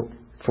lives for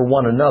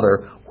one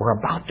another, were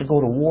about to go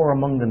to war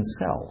among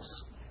themselves.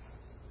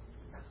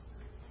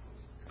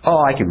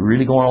 Oh, I could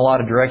really go in a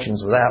lot of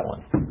directions with that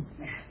one.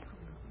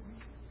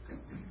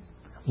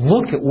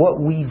 Look at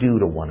what we do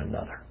to one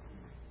another.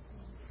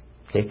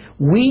 Okay?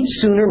 We'd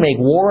sooner make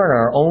war in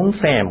our own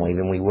family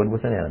than we would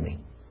with an enemy.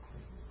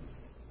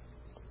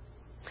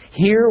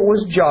 Here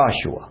was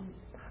Joshua,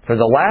 for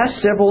the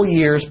last several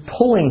years,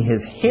 pulling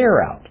his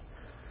hair out,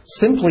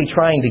 simply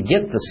trying to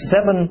get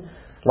the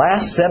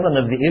last seven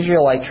of the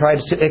Israelite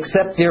tribes to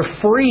accept their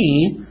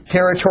free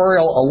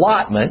territorial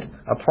allotment,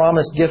 a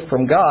promised gift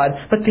from God,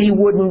 but they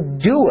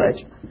wouldn't do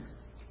it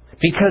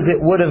because it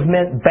would have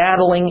meant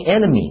battling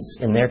enemies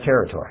in their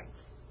territory.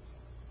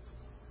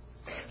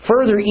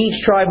 Further,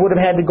 each tribe would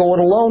have had to go it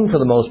alone for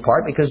the most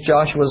part because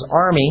Joshua's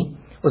army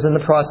was in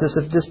the process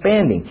of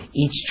disbanding.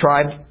 Each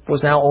tribe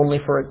was now only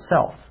for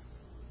itself.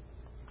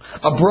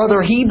 A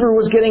brother Hebrew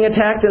was getting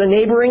attacked in a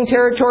neighboring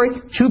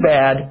territory. Too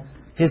bad.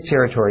 His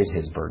territory is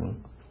his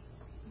burden.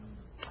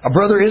 A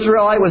brother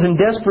Israelite was in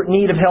desperate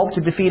need of help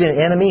to defeat an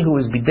enemy who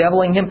was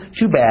bedeviling him.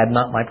 Too bad.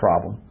 Not my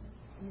problem.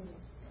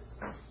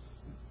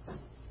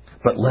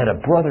 But let a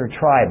brother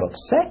tribe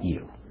upset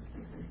you.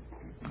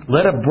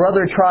 Let a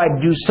brother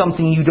tribe do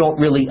something you don't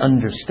really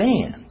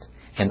understand.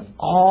 And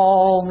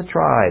all the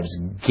tribes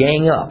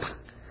gang up,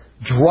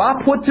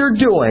 drop what they're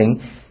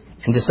doing,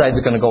 and decide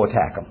they're going to go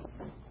attack them.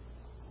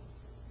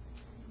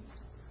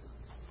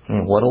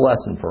 And what a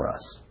lesson for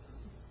us.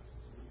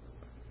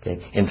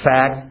 Okay. In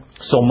fact,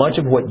 so much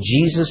of what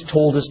Jesus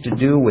told us to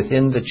do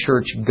within the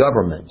church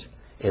government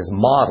is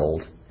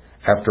modeled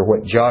after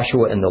what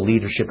Joshua and the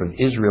leadership of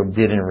Israel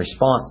did in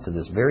response to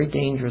this very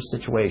dangerous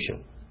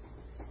situation.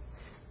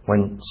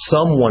 When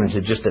some wanted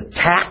to just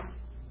attack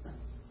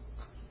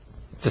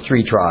the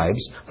three tribes,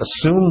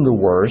 assume the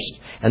worst,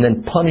 and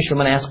then punish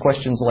them and ask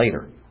questions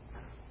later.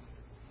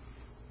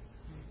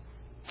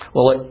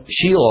 Well, at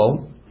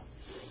Shiloh,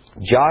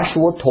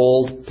 Joshua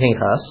told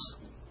Pinchas,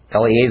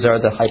 Eleazar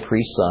the high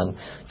priest's son,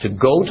 to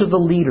go to the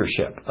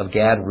leadership of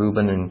Gad,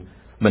 Reuben, and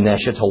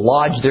Manasseh to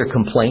lodge their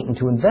complaint and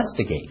to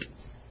investigate.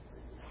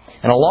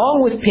 And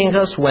along with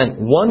Pinchas went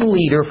one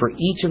leader for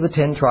each of the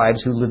 10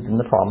 tribes who lived in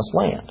the promised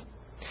land.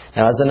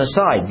 Now, as an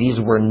aside, these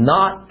were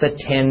not the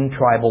 10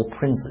 tribal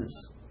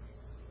princes,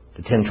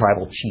 the 10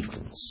 tribal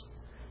chieftains.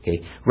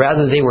 Okay?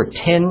 Rather, they were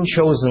 10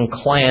 chosen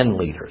clan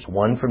leaders,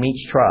 one from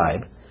each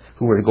tribe,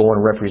 who were to go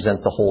and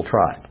represent the whole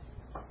tribe.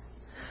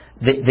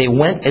 They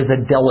went as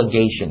a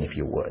delegation, if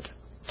you would,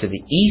 to the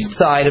east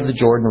side of the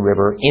Jordan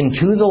River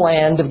into the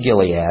land of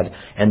Gilead,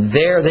 and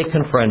there they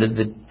confronted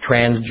the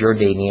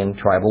Transjordanian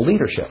tribal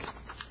leadership.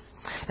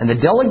 And the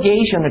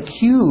delegation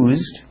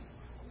accused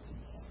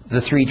the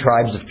three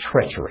tribes of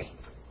treachery.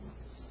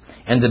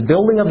 And the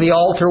building of the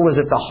altar was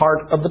at the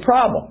heart of the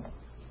problem.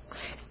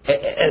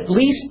 At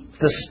least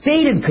the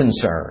stated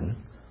concern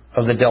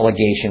of the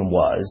delegation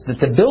was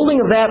that the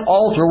building of that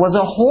altar was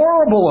a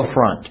horrible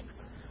affront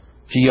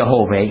to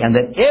Jehovah, and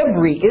that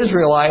every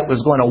Israelite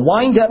was going to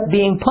wind up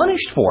being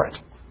punished for it.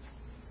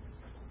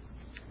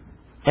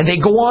 And they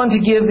go on to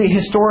give the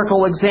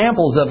historical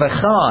examples of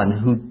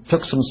Achan, who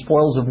took some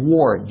spoils of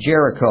war at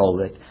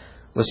Jericho that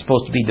was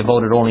supposed to be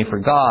devoted only for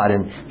God.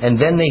 And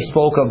then they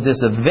spoke of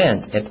this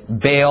event at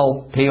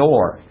Baal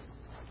Peor,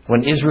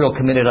 when Israel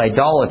committed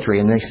idolatry.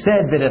 And they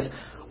said that if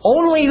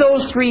only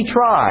those three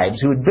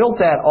tribes who had built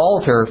that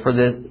altar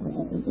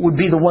would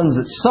be the ones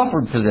that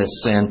suffered for this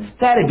sin,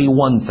 that'd be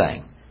one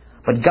thing.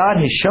 But God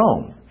has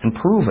shown and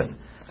proven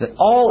that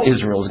all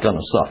Israel is going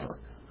to suffer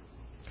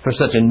for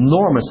such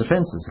enormous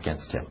offenses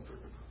against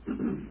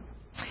Him.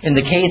 In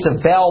the case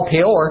of Baal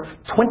Peor,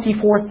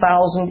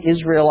 24,000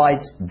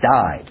 Israelites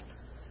died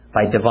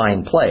by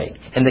divine plague.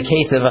 In the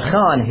case of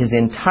Achan, his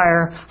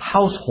entire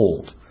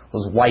household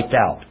was wiped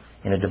out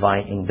in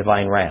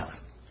divine wrath.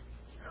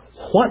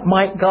 What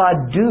might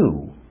God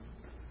do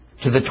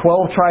to the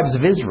 12 tribes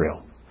of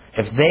Israel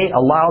if they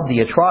allowed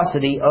the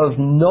atrocity of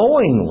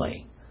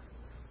knowingly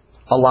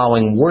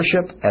allowing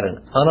worship at an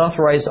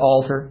unauthorized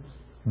altar,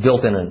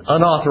 built in an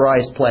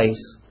unauthorized place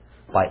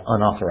by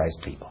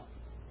unauthorized people?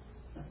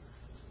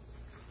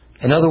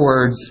 In other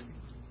words,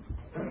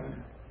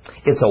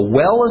 it's a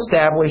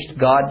well-established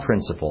God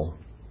principle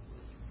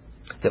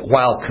that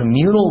while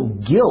communal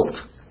guilt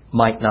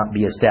might not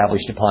be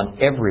established upon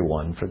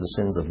everyone for the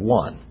sins of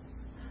one,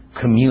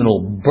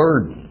 communal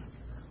burden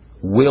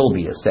will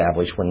be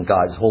established when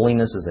God's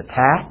holiness is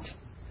attacked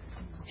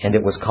and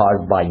it was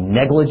caused by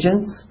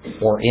negligence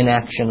or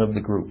inaction of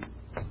the group.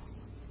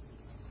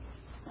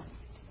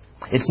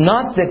 It's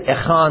not that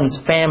Achan's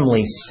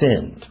family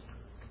sinned,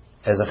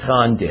 as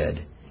Achan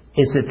did.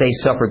 It's that they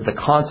suffered the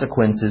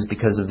consequences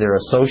because of their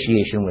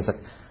association with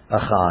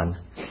Achan,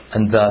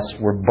 and thus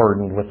were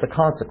burdened with the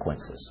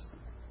consequences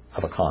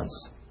of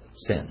Achan's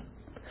sin.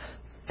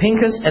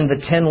 Pinchas and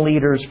the 10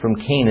 leaders from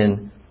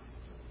Canaan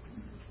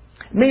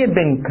may have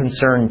been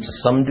concerned to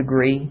some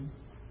degree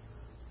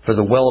for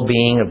the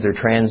well-being of their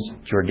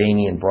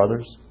Transjordanian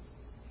brothers,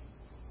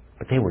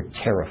 but they were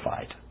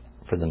terrified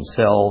for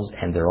themselves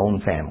and their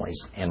own families,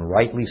 and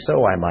rightly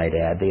so, I might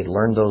add. They had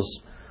learned those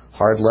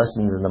hard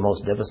lessons in the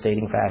most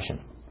devastating fashion.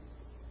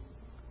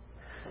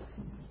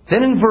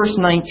 Then in verse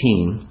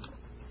 19,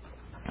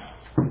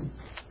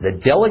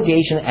 the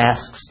delegation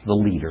asks the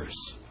leaders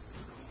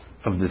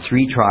of the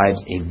 3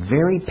 tribes a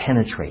very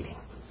penetrating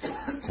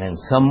and in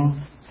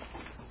some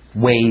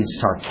ways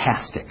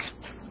sarcastic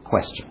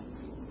question.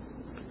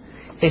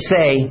 They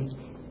say,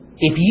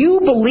 if you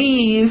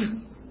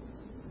believe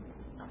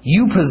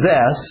you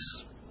possess,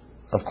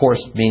 of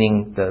course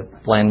meaning the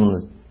land on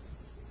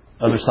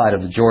the other side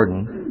of the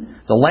Jordan,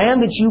 the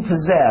land that you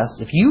possess,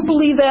 if you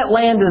believe that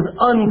land is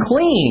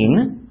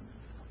unclean,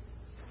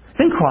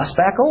 then cross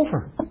back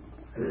over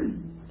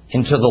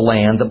into the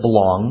land that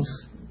belongs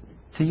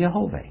to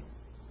Jehovah.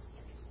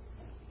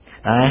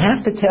 Now, I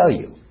have to tell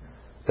you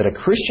that a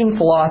Christian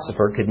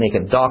philosopher could make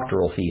a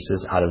doctoral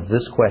thesis out of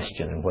this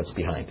question and what's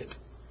behind it.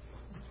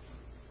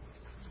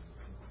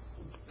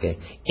 Okay.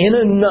 In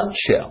a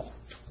nutshell,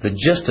 the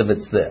gist of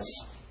it's this.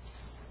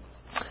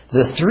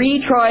 The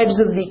 3 tribes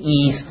of the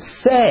east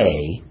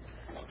say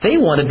they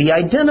want to be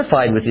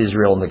identified with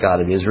Israel and the God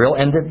of Israel,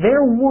 and that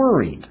they're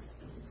worried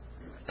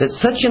that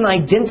such an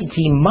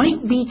identity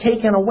might be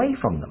taken away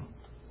from them.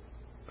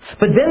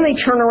 But then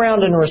they turn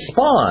around and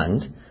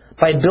respond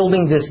by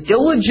building this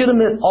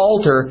illegitimate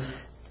altar,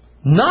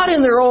 not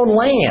in their own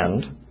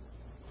land,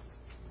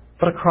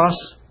 but across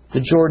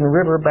the Jordan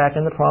River back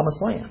in the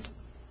Promised Land.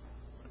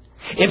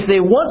 If they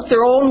want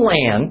their own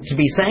land to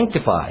be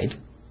sanctified,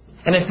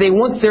 and if they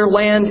want their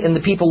land and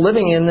the people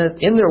living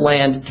in their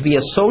land to be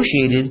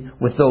associated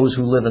with those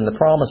who live in the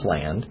Promised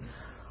Land,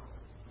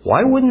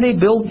 why wouldn't they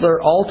build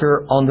their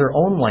altar on their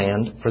own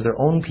land for their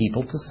own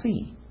people to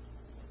see?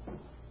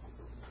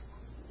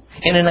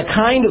 And in a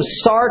kind of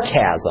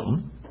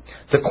sarcasm,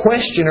 the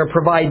questioner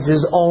provides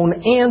his own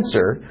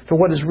answer to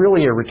what is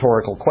really a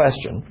rhetorical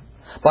question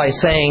by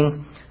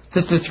saying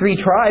that the 3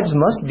 tribes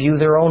must view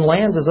their own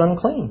land as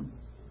unclean.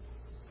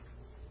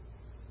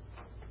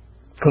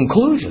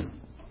 Conclusion.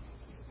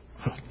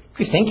 If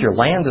you think your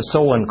land is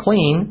so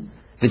unclean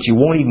that you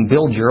won't even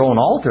build your own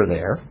altar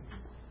there,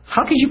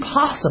 how could you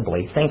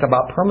possibly think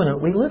about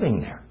permanently living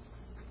there?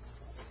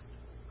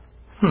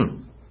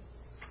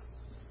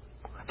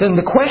 Then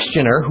the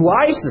questioner, who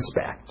I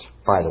suspect,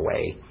 by the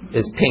way,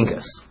 is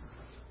Pinchas,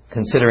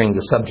 considering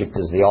the subject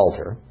is the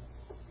altar,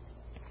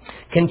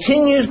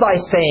 continues by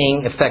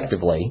saying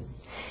effectively,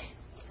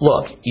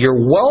 look,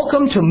 you're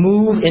welcome to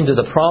move into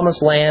the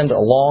Promised Land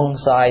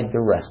alongside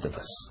the rest of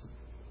us.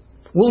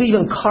 We'll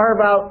even carve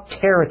out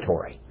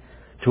territory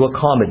to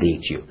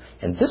accommodate you.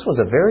 And this was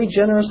a very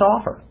generous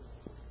offer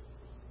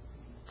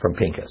from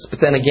Pinchas. But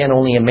then again,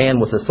 only a man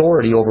with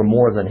authority over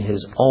more than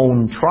his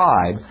own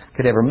tribe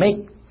could ever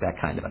make that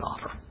kind of an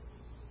offer.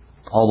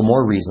 All the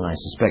more reason I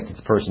suspect that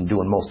the person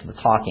doing most of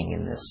the talking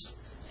in this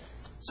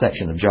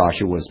section of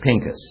Joshua was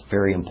Pinchas.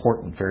 Very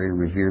important, very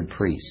revered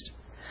priest.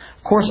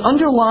 Of course,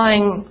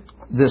 underlying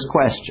this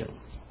question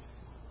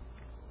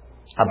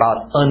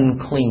about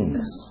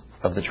uncleanness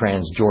of the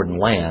Transjordan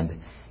land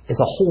is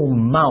a whole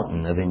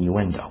mountain of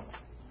innuendo.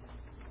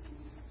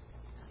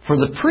 For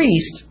the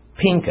priest,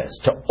 Pinchas,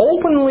 to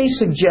openly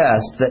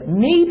suggest that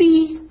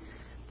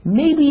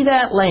maybe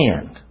that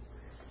land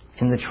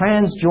in the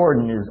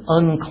Transjordan is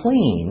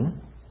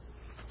unclean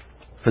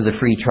for the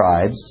three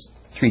tribes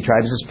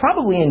is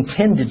probably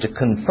intended to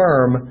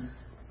confirm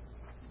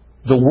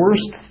the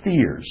worst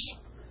fears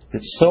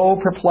that so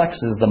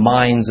perplexes the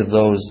minds of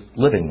those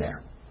living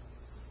there.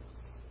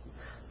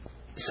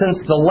 Since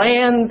the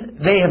land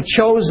they have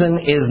chosen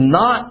is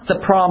not the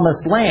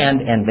promised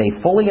land, and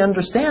they fully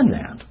understand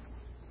that,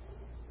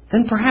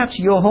 then perhaps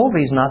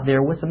Jehovah is not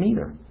there with them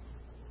either.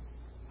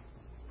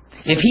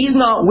 If He's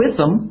not with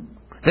them,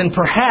 then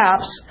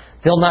perhaps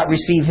they'll not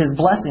receive His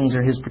blessings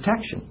or His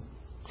protection.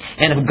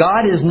 And if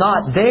God is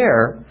not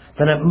there,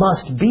 then it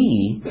must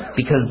be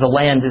because the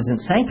land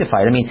isn't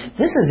sanctified. I mean,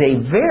 this is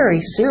a very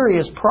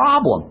serious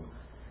problem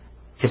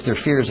if their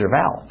fears are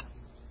valid.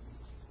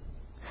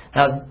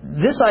 Now,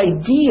 this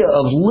idea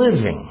of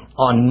living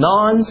on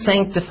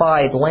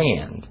non-sanctified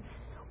land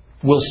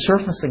will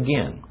surface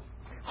again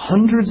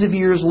hundreds of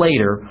years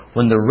later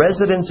when the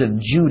residents of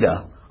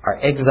Judah are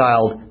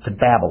exiled to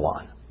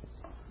Babylon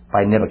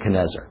by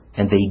Nebuchadnezzar.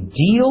 And they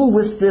deal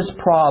with this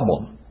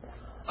problem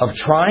of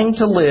trying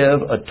to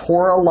live a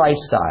Torah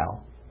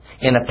lifestyle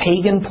in a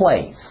pagan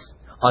place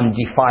on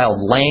defiled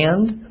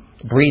land,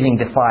 breathing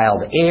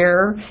defiled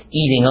air,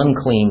 eating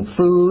unclean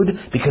food,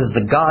 because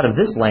the God of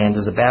this land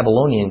is a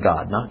Babylonian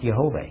God, not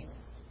Jehovah.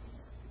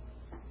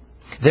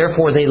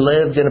 Therefore, they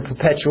lived in a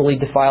perpetually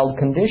defiled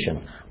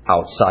condition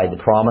outside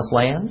the promised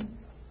land,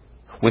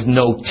 with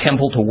no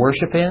temple to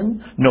worship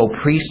in, no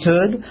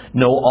priesthood,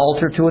 no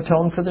altar to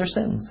atone for their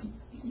sins.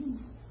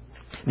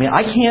 I mean,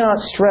 I cannot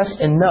stress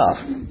enough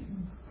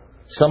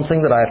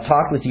something that I have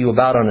talked with you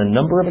about on a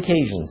number of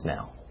occasions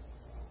now.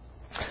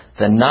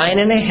 The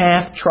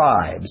 9.5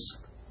 tribes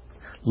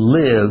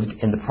lived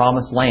in the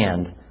promised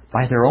land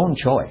by their own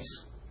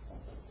choice.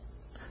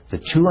 The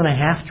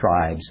 2.5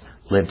 tribes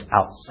lived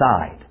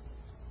outside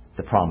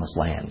the promised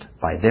land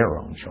by their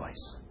own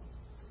choice.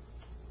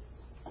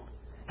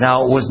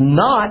 Now, it was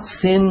not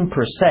sin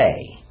per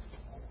se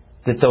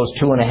that those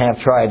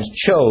 2.5 tribes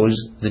chose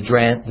the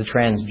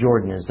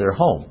Transjordan as their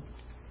home.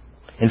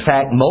 In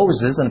fact,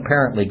 Moses, and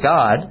apparently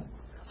God,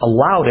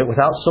 allowed it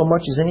without so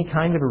much as any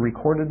kind of a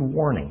recorded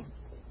warning.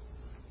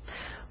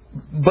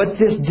 But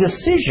this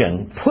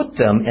decision put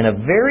them in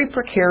a very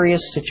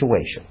precarious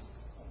situation.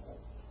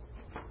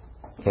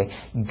 Okay?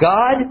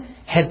 God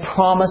had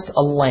promised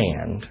a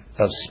land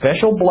of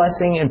special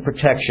blessing and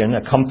protection,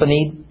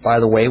 accompanied, by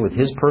the way, with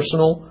His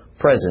personal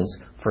presence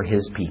for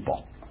His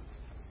people.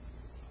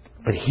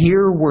 But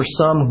here were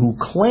some who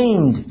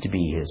claimed to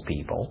be His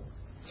people,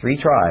 3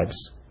 tribes,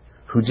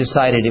 who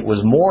decided it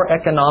was more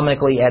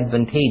economically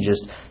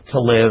advantageous to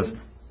live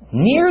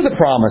near the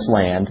promised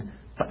land,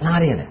 but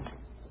not in it.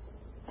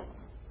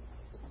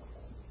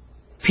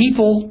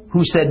 People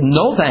who said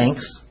no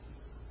thanks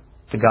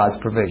to God's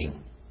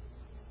provision.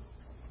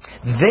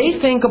 They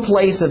think a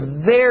place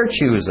of their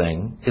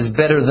choosing is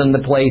better than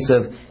the place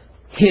of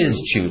His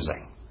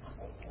choosing.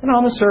 And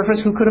on the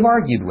surface, who could have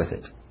argued with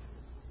it?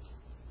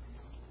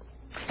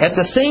 At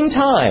the same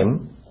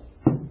time,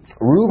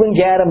 Reuben,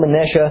 Gad, and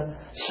Manasseh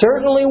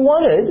certainly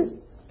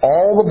wanted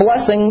all the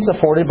blessings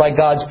afforded by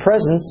God's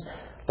presence,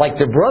 like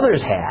their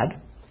brothers had,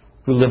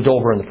 who lived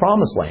over in the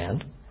Promised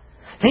Land.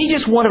 They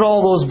just wanted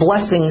all those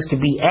blessings to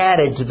be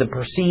added to the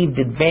perceived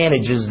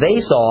advantages they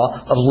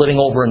saw of living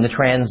over in the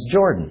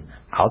Transjordan,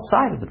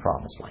 outside of the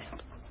Promised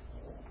Land.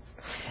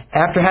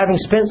 After having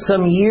spent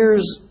some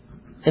years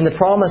in the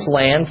Promised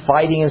Land,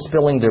 fighting and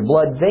spilling their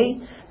blood,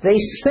 they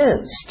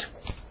sensed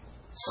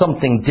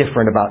something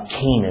different about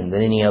Canaan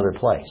than any other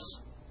place.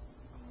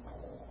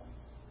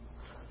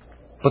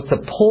 But the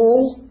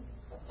pull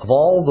of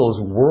all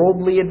those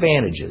worldly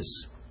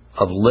advantages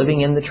of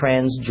living in the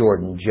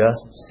Transjordan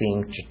just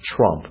seemed to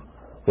trump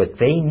what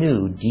they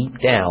knew deep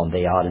down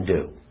they ought to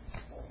do.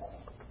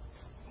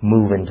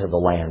 Move into the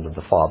land of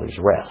the Father's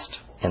rest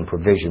and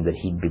provision that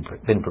He'd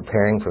been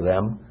preparing for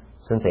them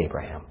since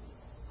Abraham.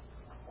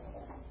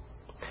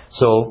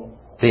 So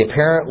they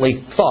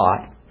apparently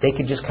thought they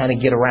could just kind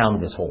of get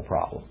around this whole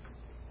problem.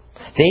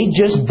 They'd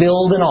just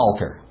build an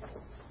altar,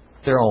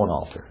 their own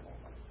altar,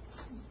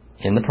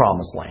 in the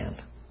Promised Land,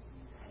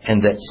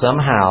 and that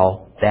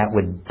somehow that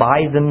would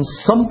buy them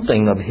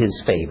something of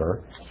His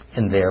favor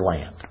in their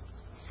land.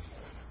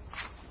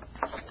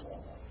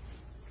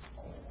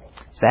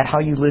 Is that how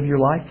you live your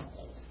life?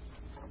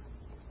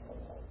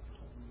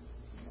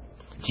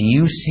 Do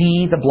you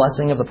see the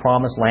blessing of the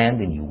Promised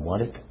Land and you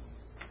want it?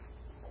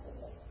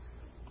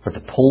 But the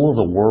pull of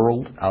the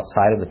world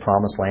outside of the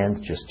Promised Land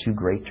is just too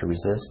great to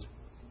resist?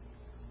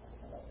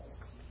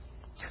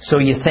 So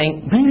you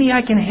think, maybe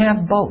I can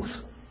have both.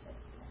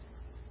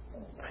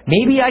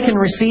 Maybe I can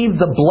receive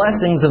the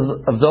blessings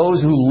of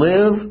those who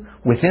live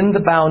within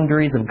the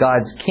boundaries of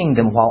God's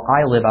kingdom while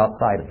I live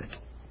outside of it.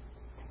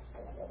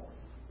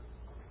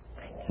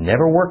 It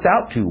never worked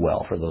out too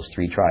well for those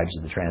 3 tribes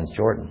of the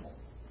Transjordan.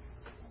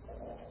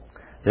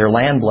 Their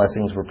land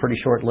blessings were pretty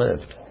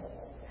short-lived.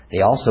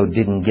 They also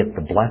didn't get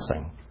the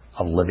blessing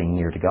of living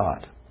near to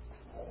God.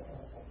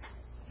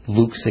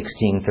 Luke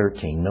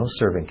 16:13, no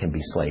servant can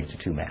be slave to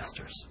 2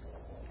 masters.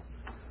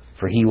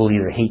 For he will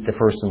either hate the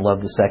first and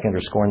love the second, or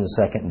scorn the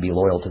second and be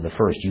loyal to the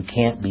first. You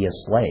can't be a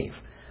slave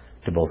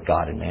to both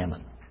God and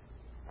mammon.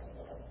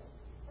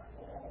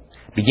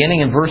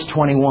 Beginning in verse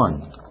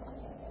 21,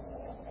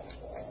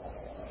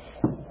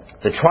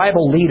 the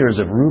tribal leaders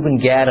of Reuben,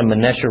 Gad, and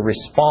Manasseh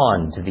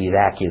respond to these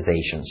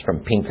accusations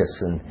from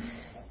Pinchas,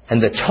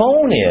 and the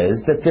tone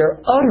is that they're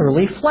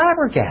utterly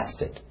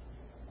flabbergasted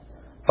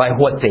by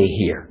what they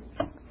hear.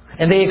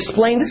 And they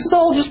explain this is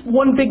all just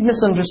one big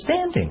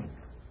misunderstanding.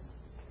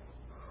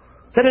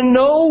 That in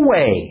no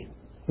way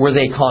were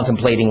they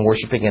contemplating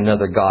worshiping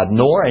another god,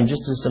 nor, and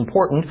just as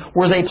important,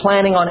 were they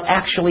planning on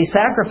actually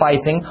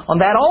sacrificing on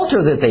that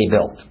altar that they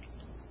built.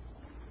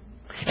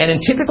 And in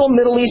typical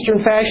Middle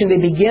Eastern fashion,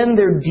 they begin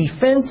their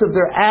defense of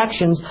their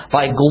actions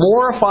by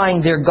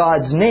glorifying their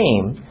God's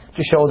name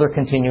to show their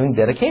continuing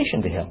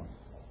dedication to Him.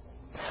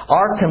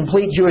 Our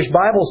complete Jewish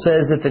Bible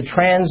says that the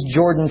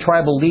Transjordan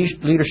tribal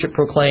leadership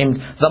proclaimed,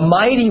 "The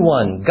Mighty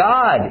One,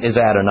 God, is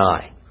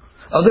Adonai.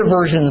 Other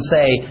versions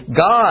say,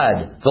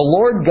 God, the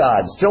Lord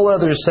God. Still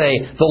others say,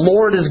 the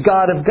Lord is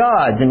God of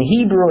gods. In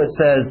Hebrew it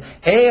says,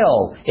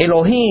 El,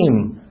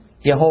 Elohim,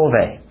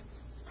 Yehovah.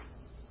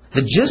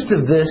 The gist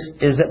of this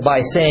is that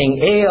by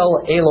saying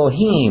El,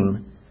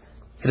 Elohim,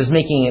 it is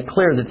making it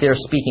clear that they're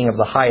speaking of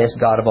the highest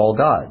God of all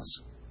gods.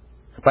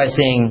 By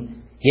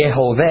saying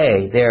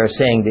Yehovah, they are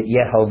saying that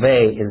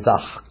Yehovah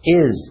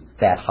is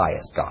that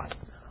highest God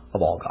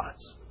of all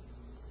gods.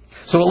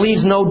 So it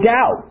leaves no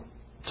doubt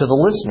to the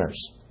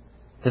listeners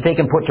that they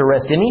can put to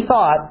rest any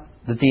thought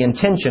that the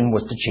intention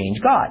was to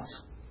change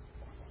gods.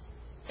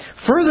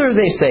 Further,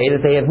 they say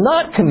that they have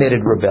not committed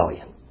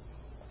rebellion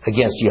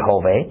against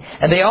Yehovah,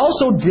 and they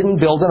also didn't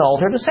build an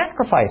altar to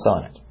sacrifice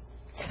on it.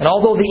 And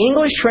although the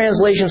English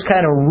translations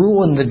kind of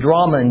ruin the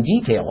drama and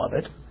detail of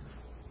it,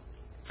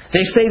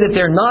 they say that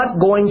they're not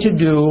going to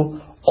do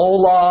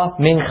Olah,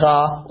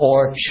 Mincha,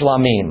 or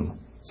Shlamim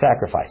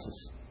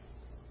sacrifices.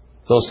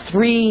 Those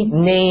three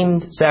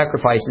named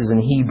sacrifices in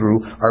Hebrew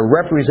are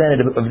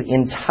representative of the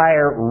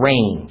entire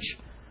range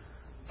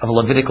of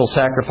Levitical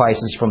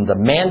sacrifices, from the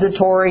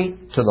mandatory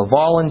to the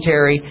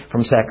voluntary,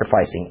 from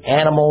sacrificing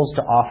animals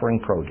to offering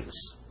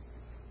produce.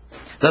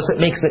 Thus it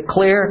makes it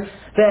clear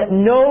that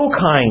no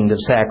kind of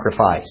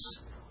sacrifice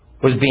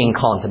was being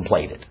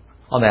contemplated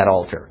on that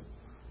altar.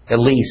 At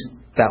least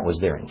that was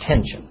their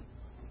intention.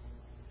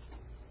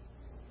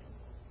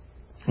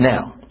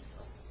 Now,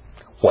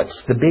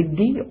 what's the big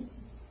deal?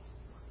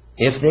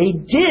 If they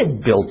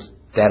did build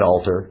that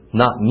altar,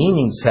 not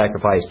meaning to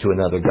sacrifice to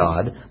another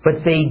god,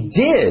 but they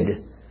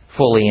did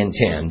fully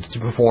intend to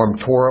perform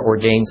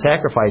Torah-ordained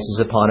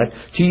sacrifices upon it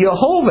to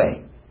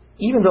Yehovah,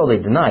 even though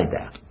they denied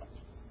that.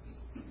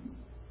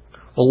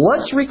 Well,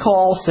 let's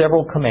recall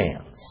several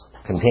commands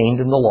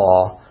contained in the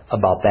law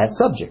about that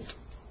subject.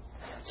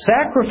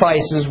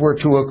 Sacrifices were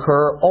to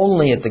occur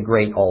only at the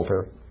great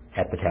altar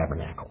at the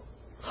tabernacle.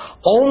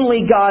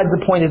 Only God's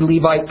appointed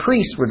Levite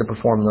priests were to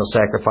perform those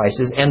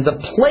sacrifices, and the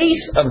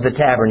place of the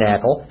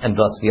tabernacle, and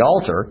thus the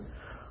altar,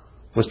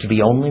 was to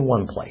be only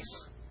one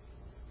place.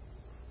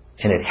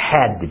 And it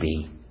had to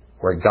be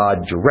where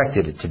God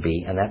directed it to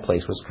be, and that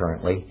place was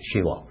currently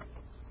Shiloh.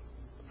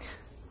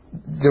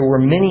 There were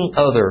many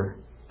other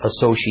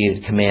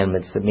associated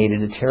commandments that made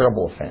it a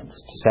terrible offense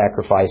to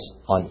sacrifice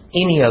on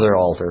any other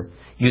altar,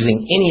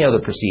 using any other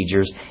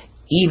procedures,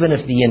 even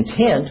if the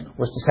intent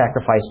was to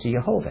sacrifice to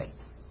Yehovah.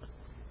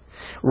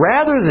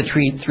 Rather, the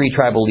three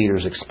tribal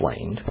leaders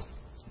explained,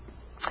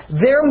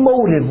 their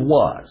motive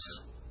was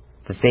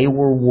that they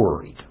were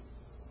worried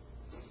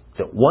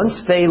that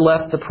once they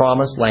left the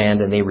promised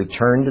land and they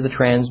returned to the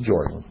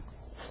Transjordan,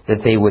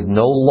 that they would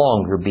no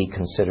longer be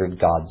considered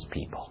God's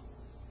people,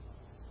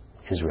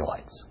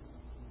 Israelites.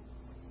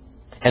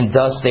 And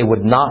thus they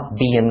would not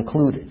be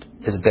included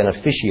as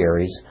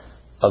beneficiaries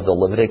of the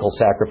Levitical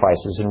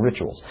sacrifices and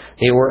rituals.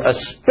 They were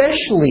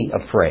especially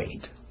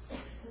afraid,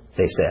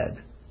 they said,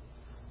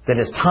 that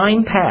as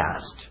time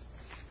passed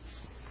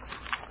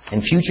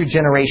and future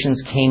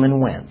generations came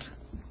and went,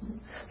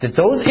 that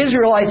those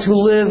Israelites who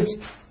lived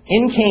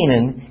in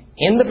Canaan,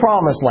 in the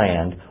Promised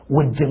Land,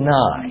 would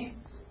deny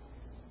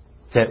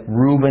that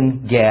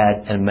Reuben,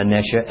 Gad, and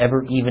Manasseh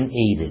ever even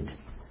aided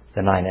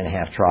the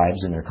 9.5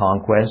 tribes in their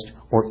conquest,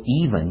 or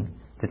even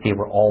that they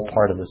were all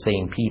part of the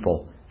same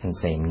people and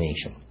same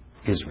nation,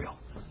 Israel,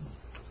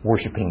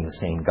 worshiping the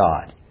same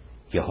God,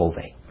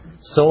 Yehovah.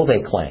 So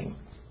they claim.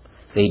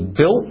 They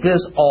built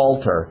this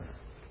altar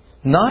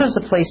not as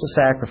a place of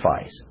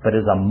sacrifice, but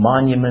as a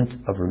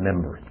monument of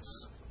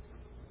remembrance.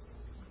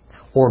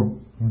 Or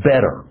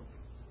better,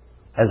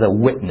 as a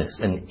witness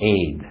and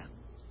aid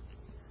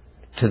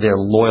to their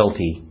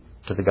loyalty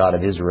to the God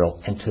of Israel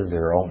and to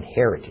their own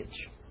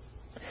heritage.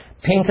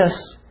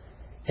 Pinchas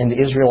and the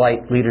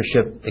Israelite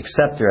leadership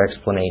accept their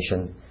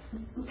explanation.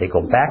 They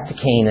go back to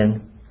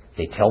Canaan,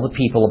 they tell the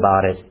people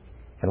about it,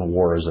 and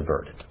war is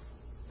averted.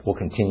 We'll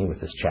continue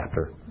with this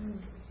chapter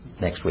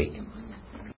next week.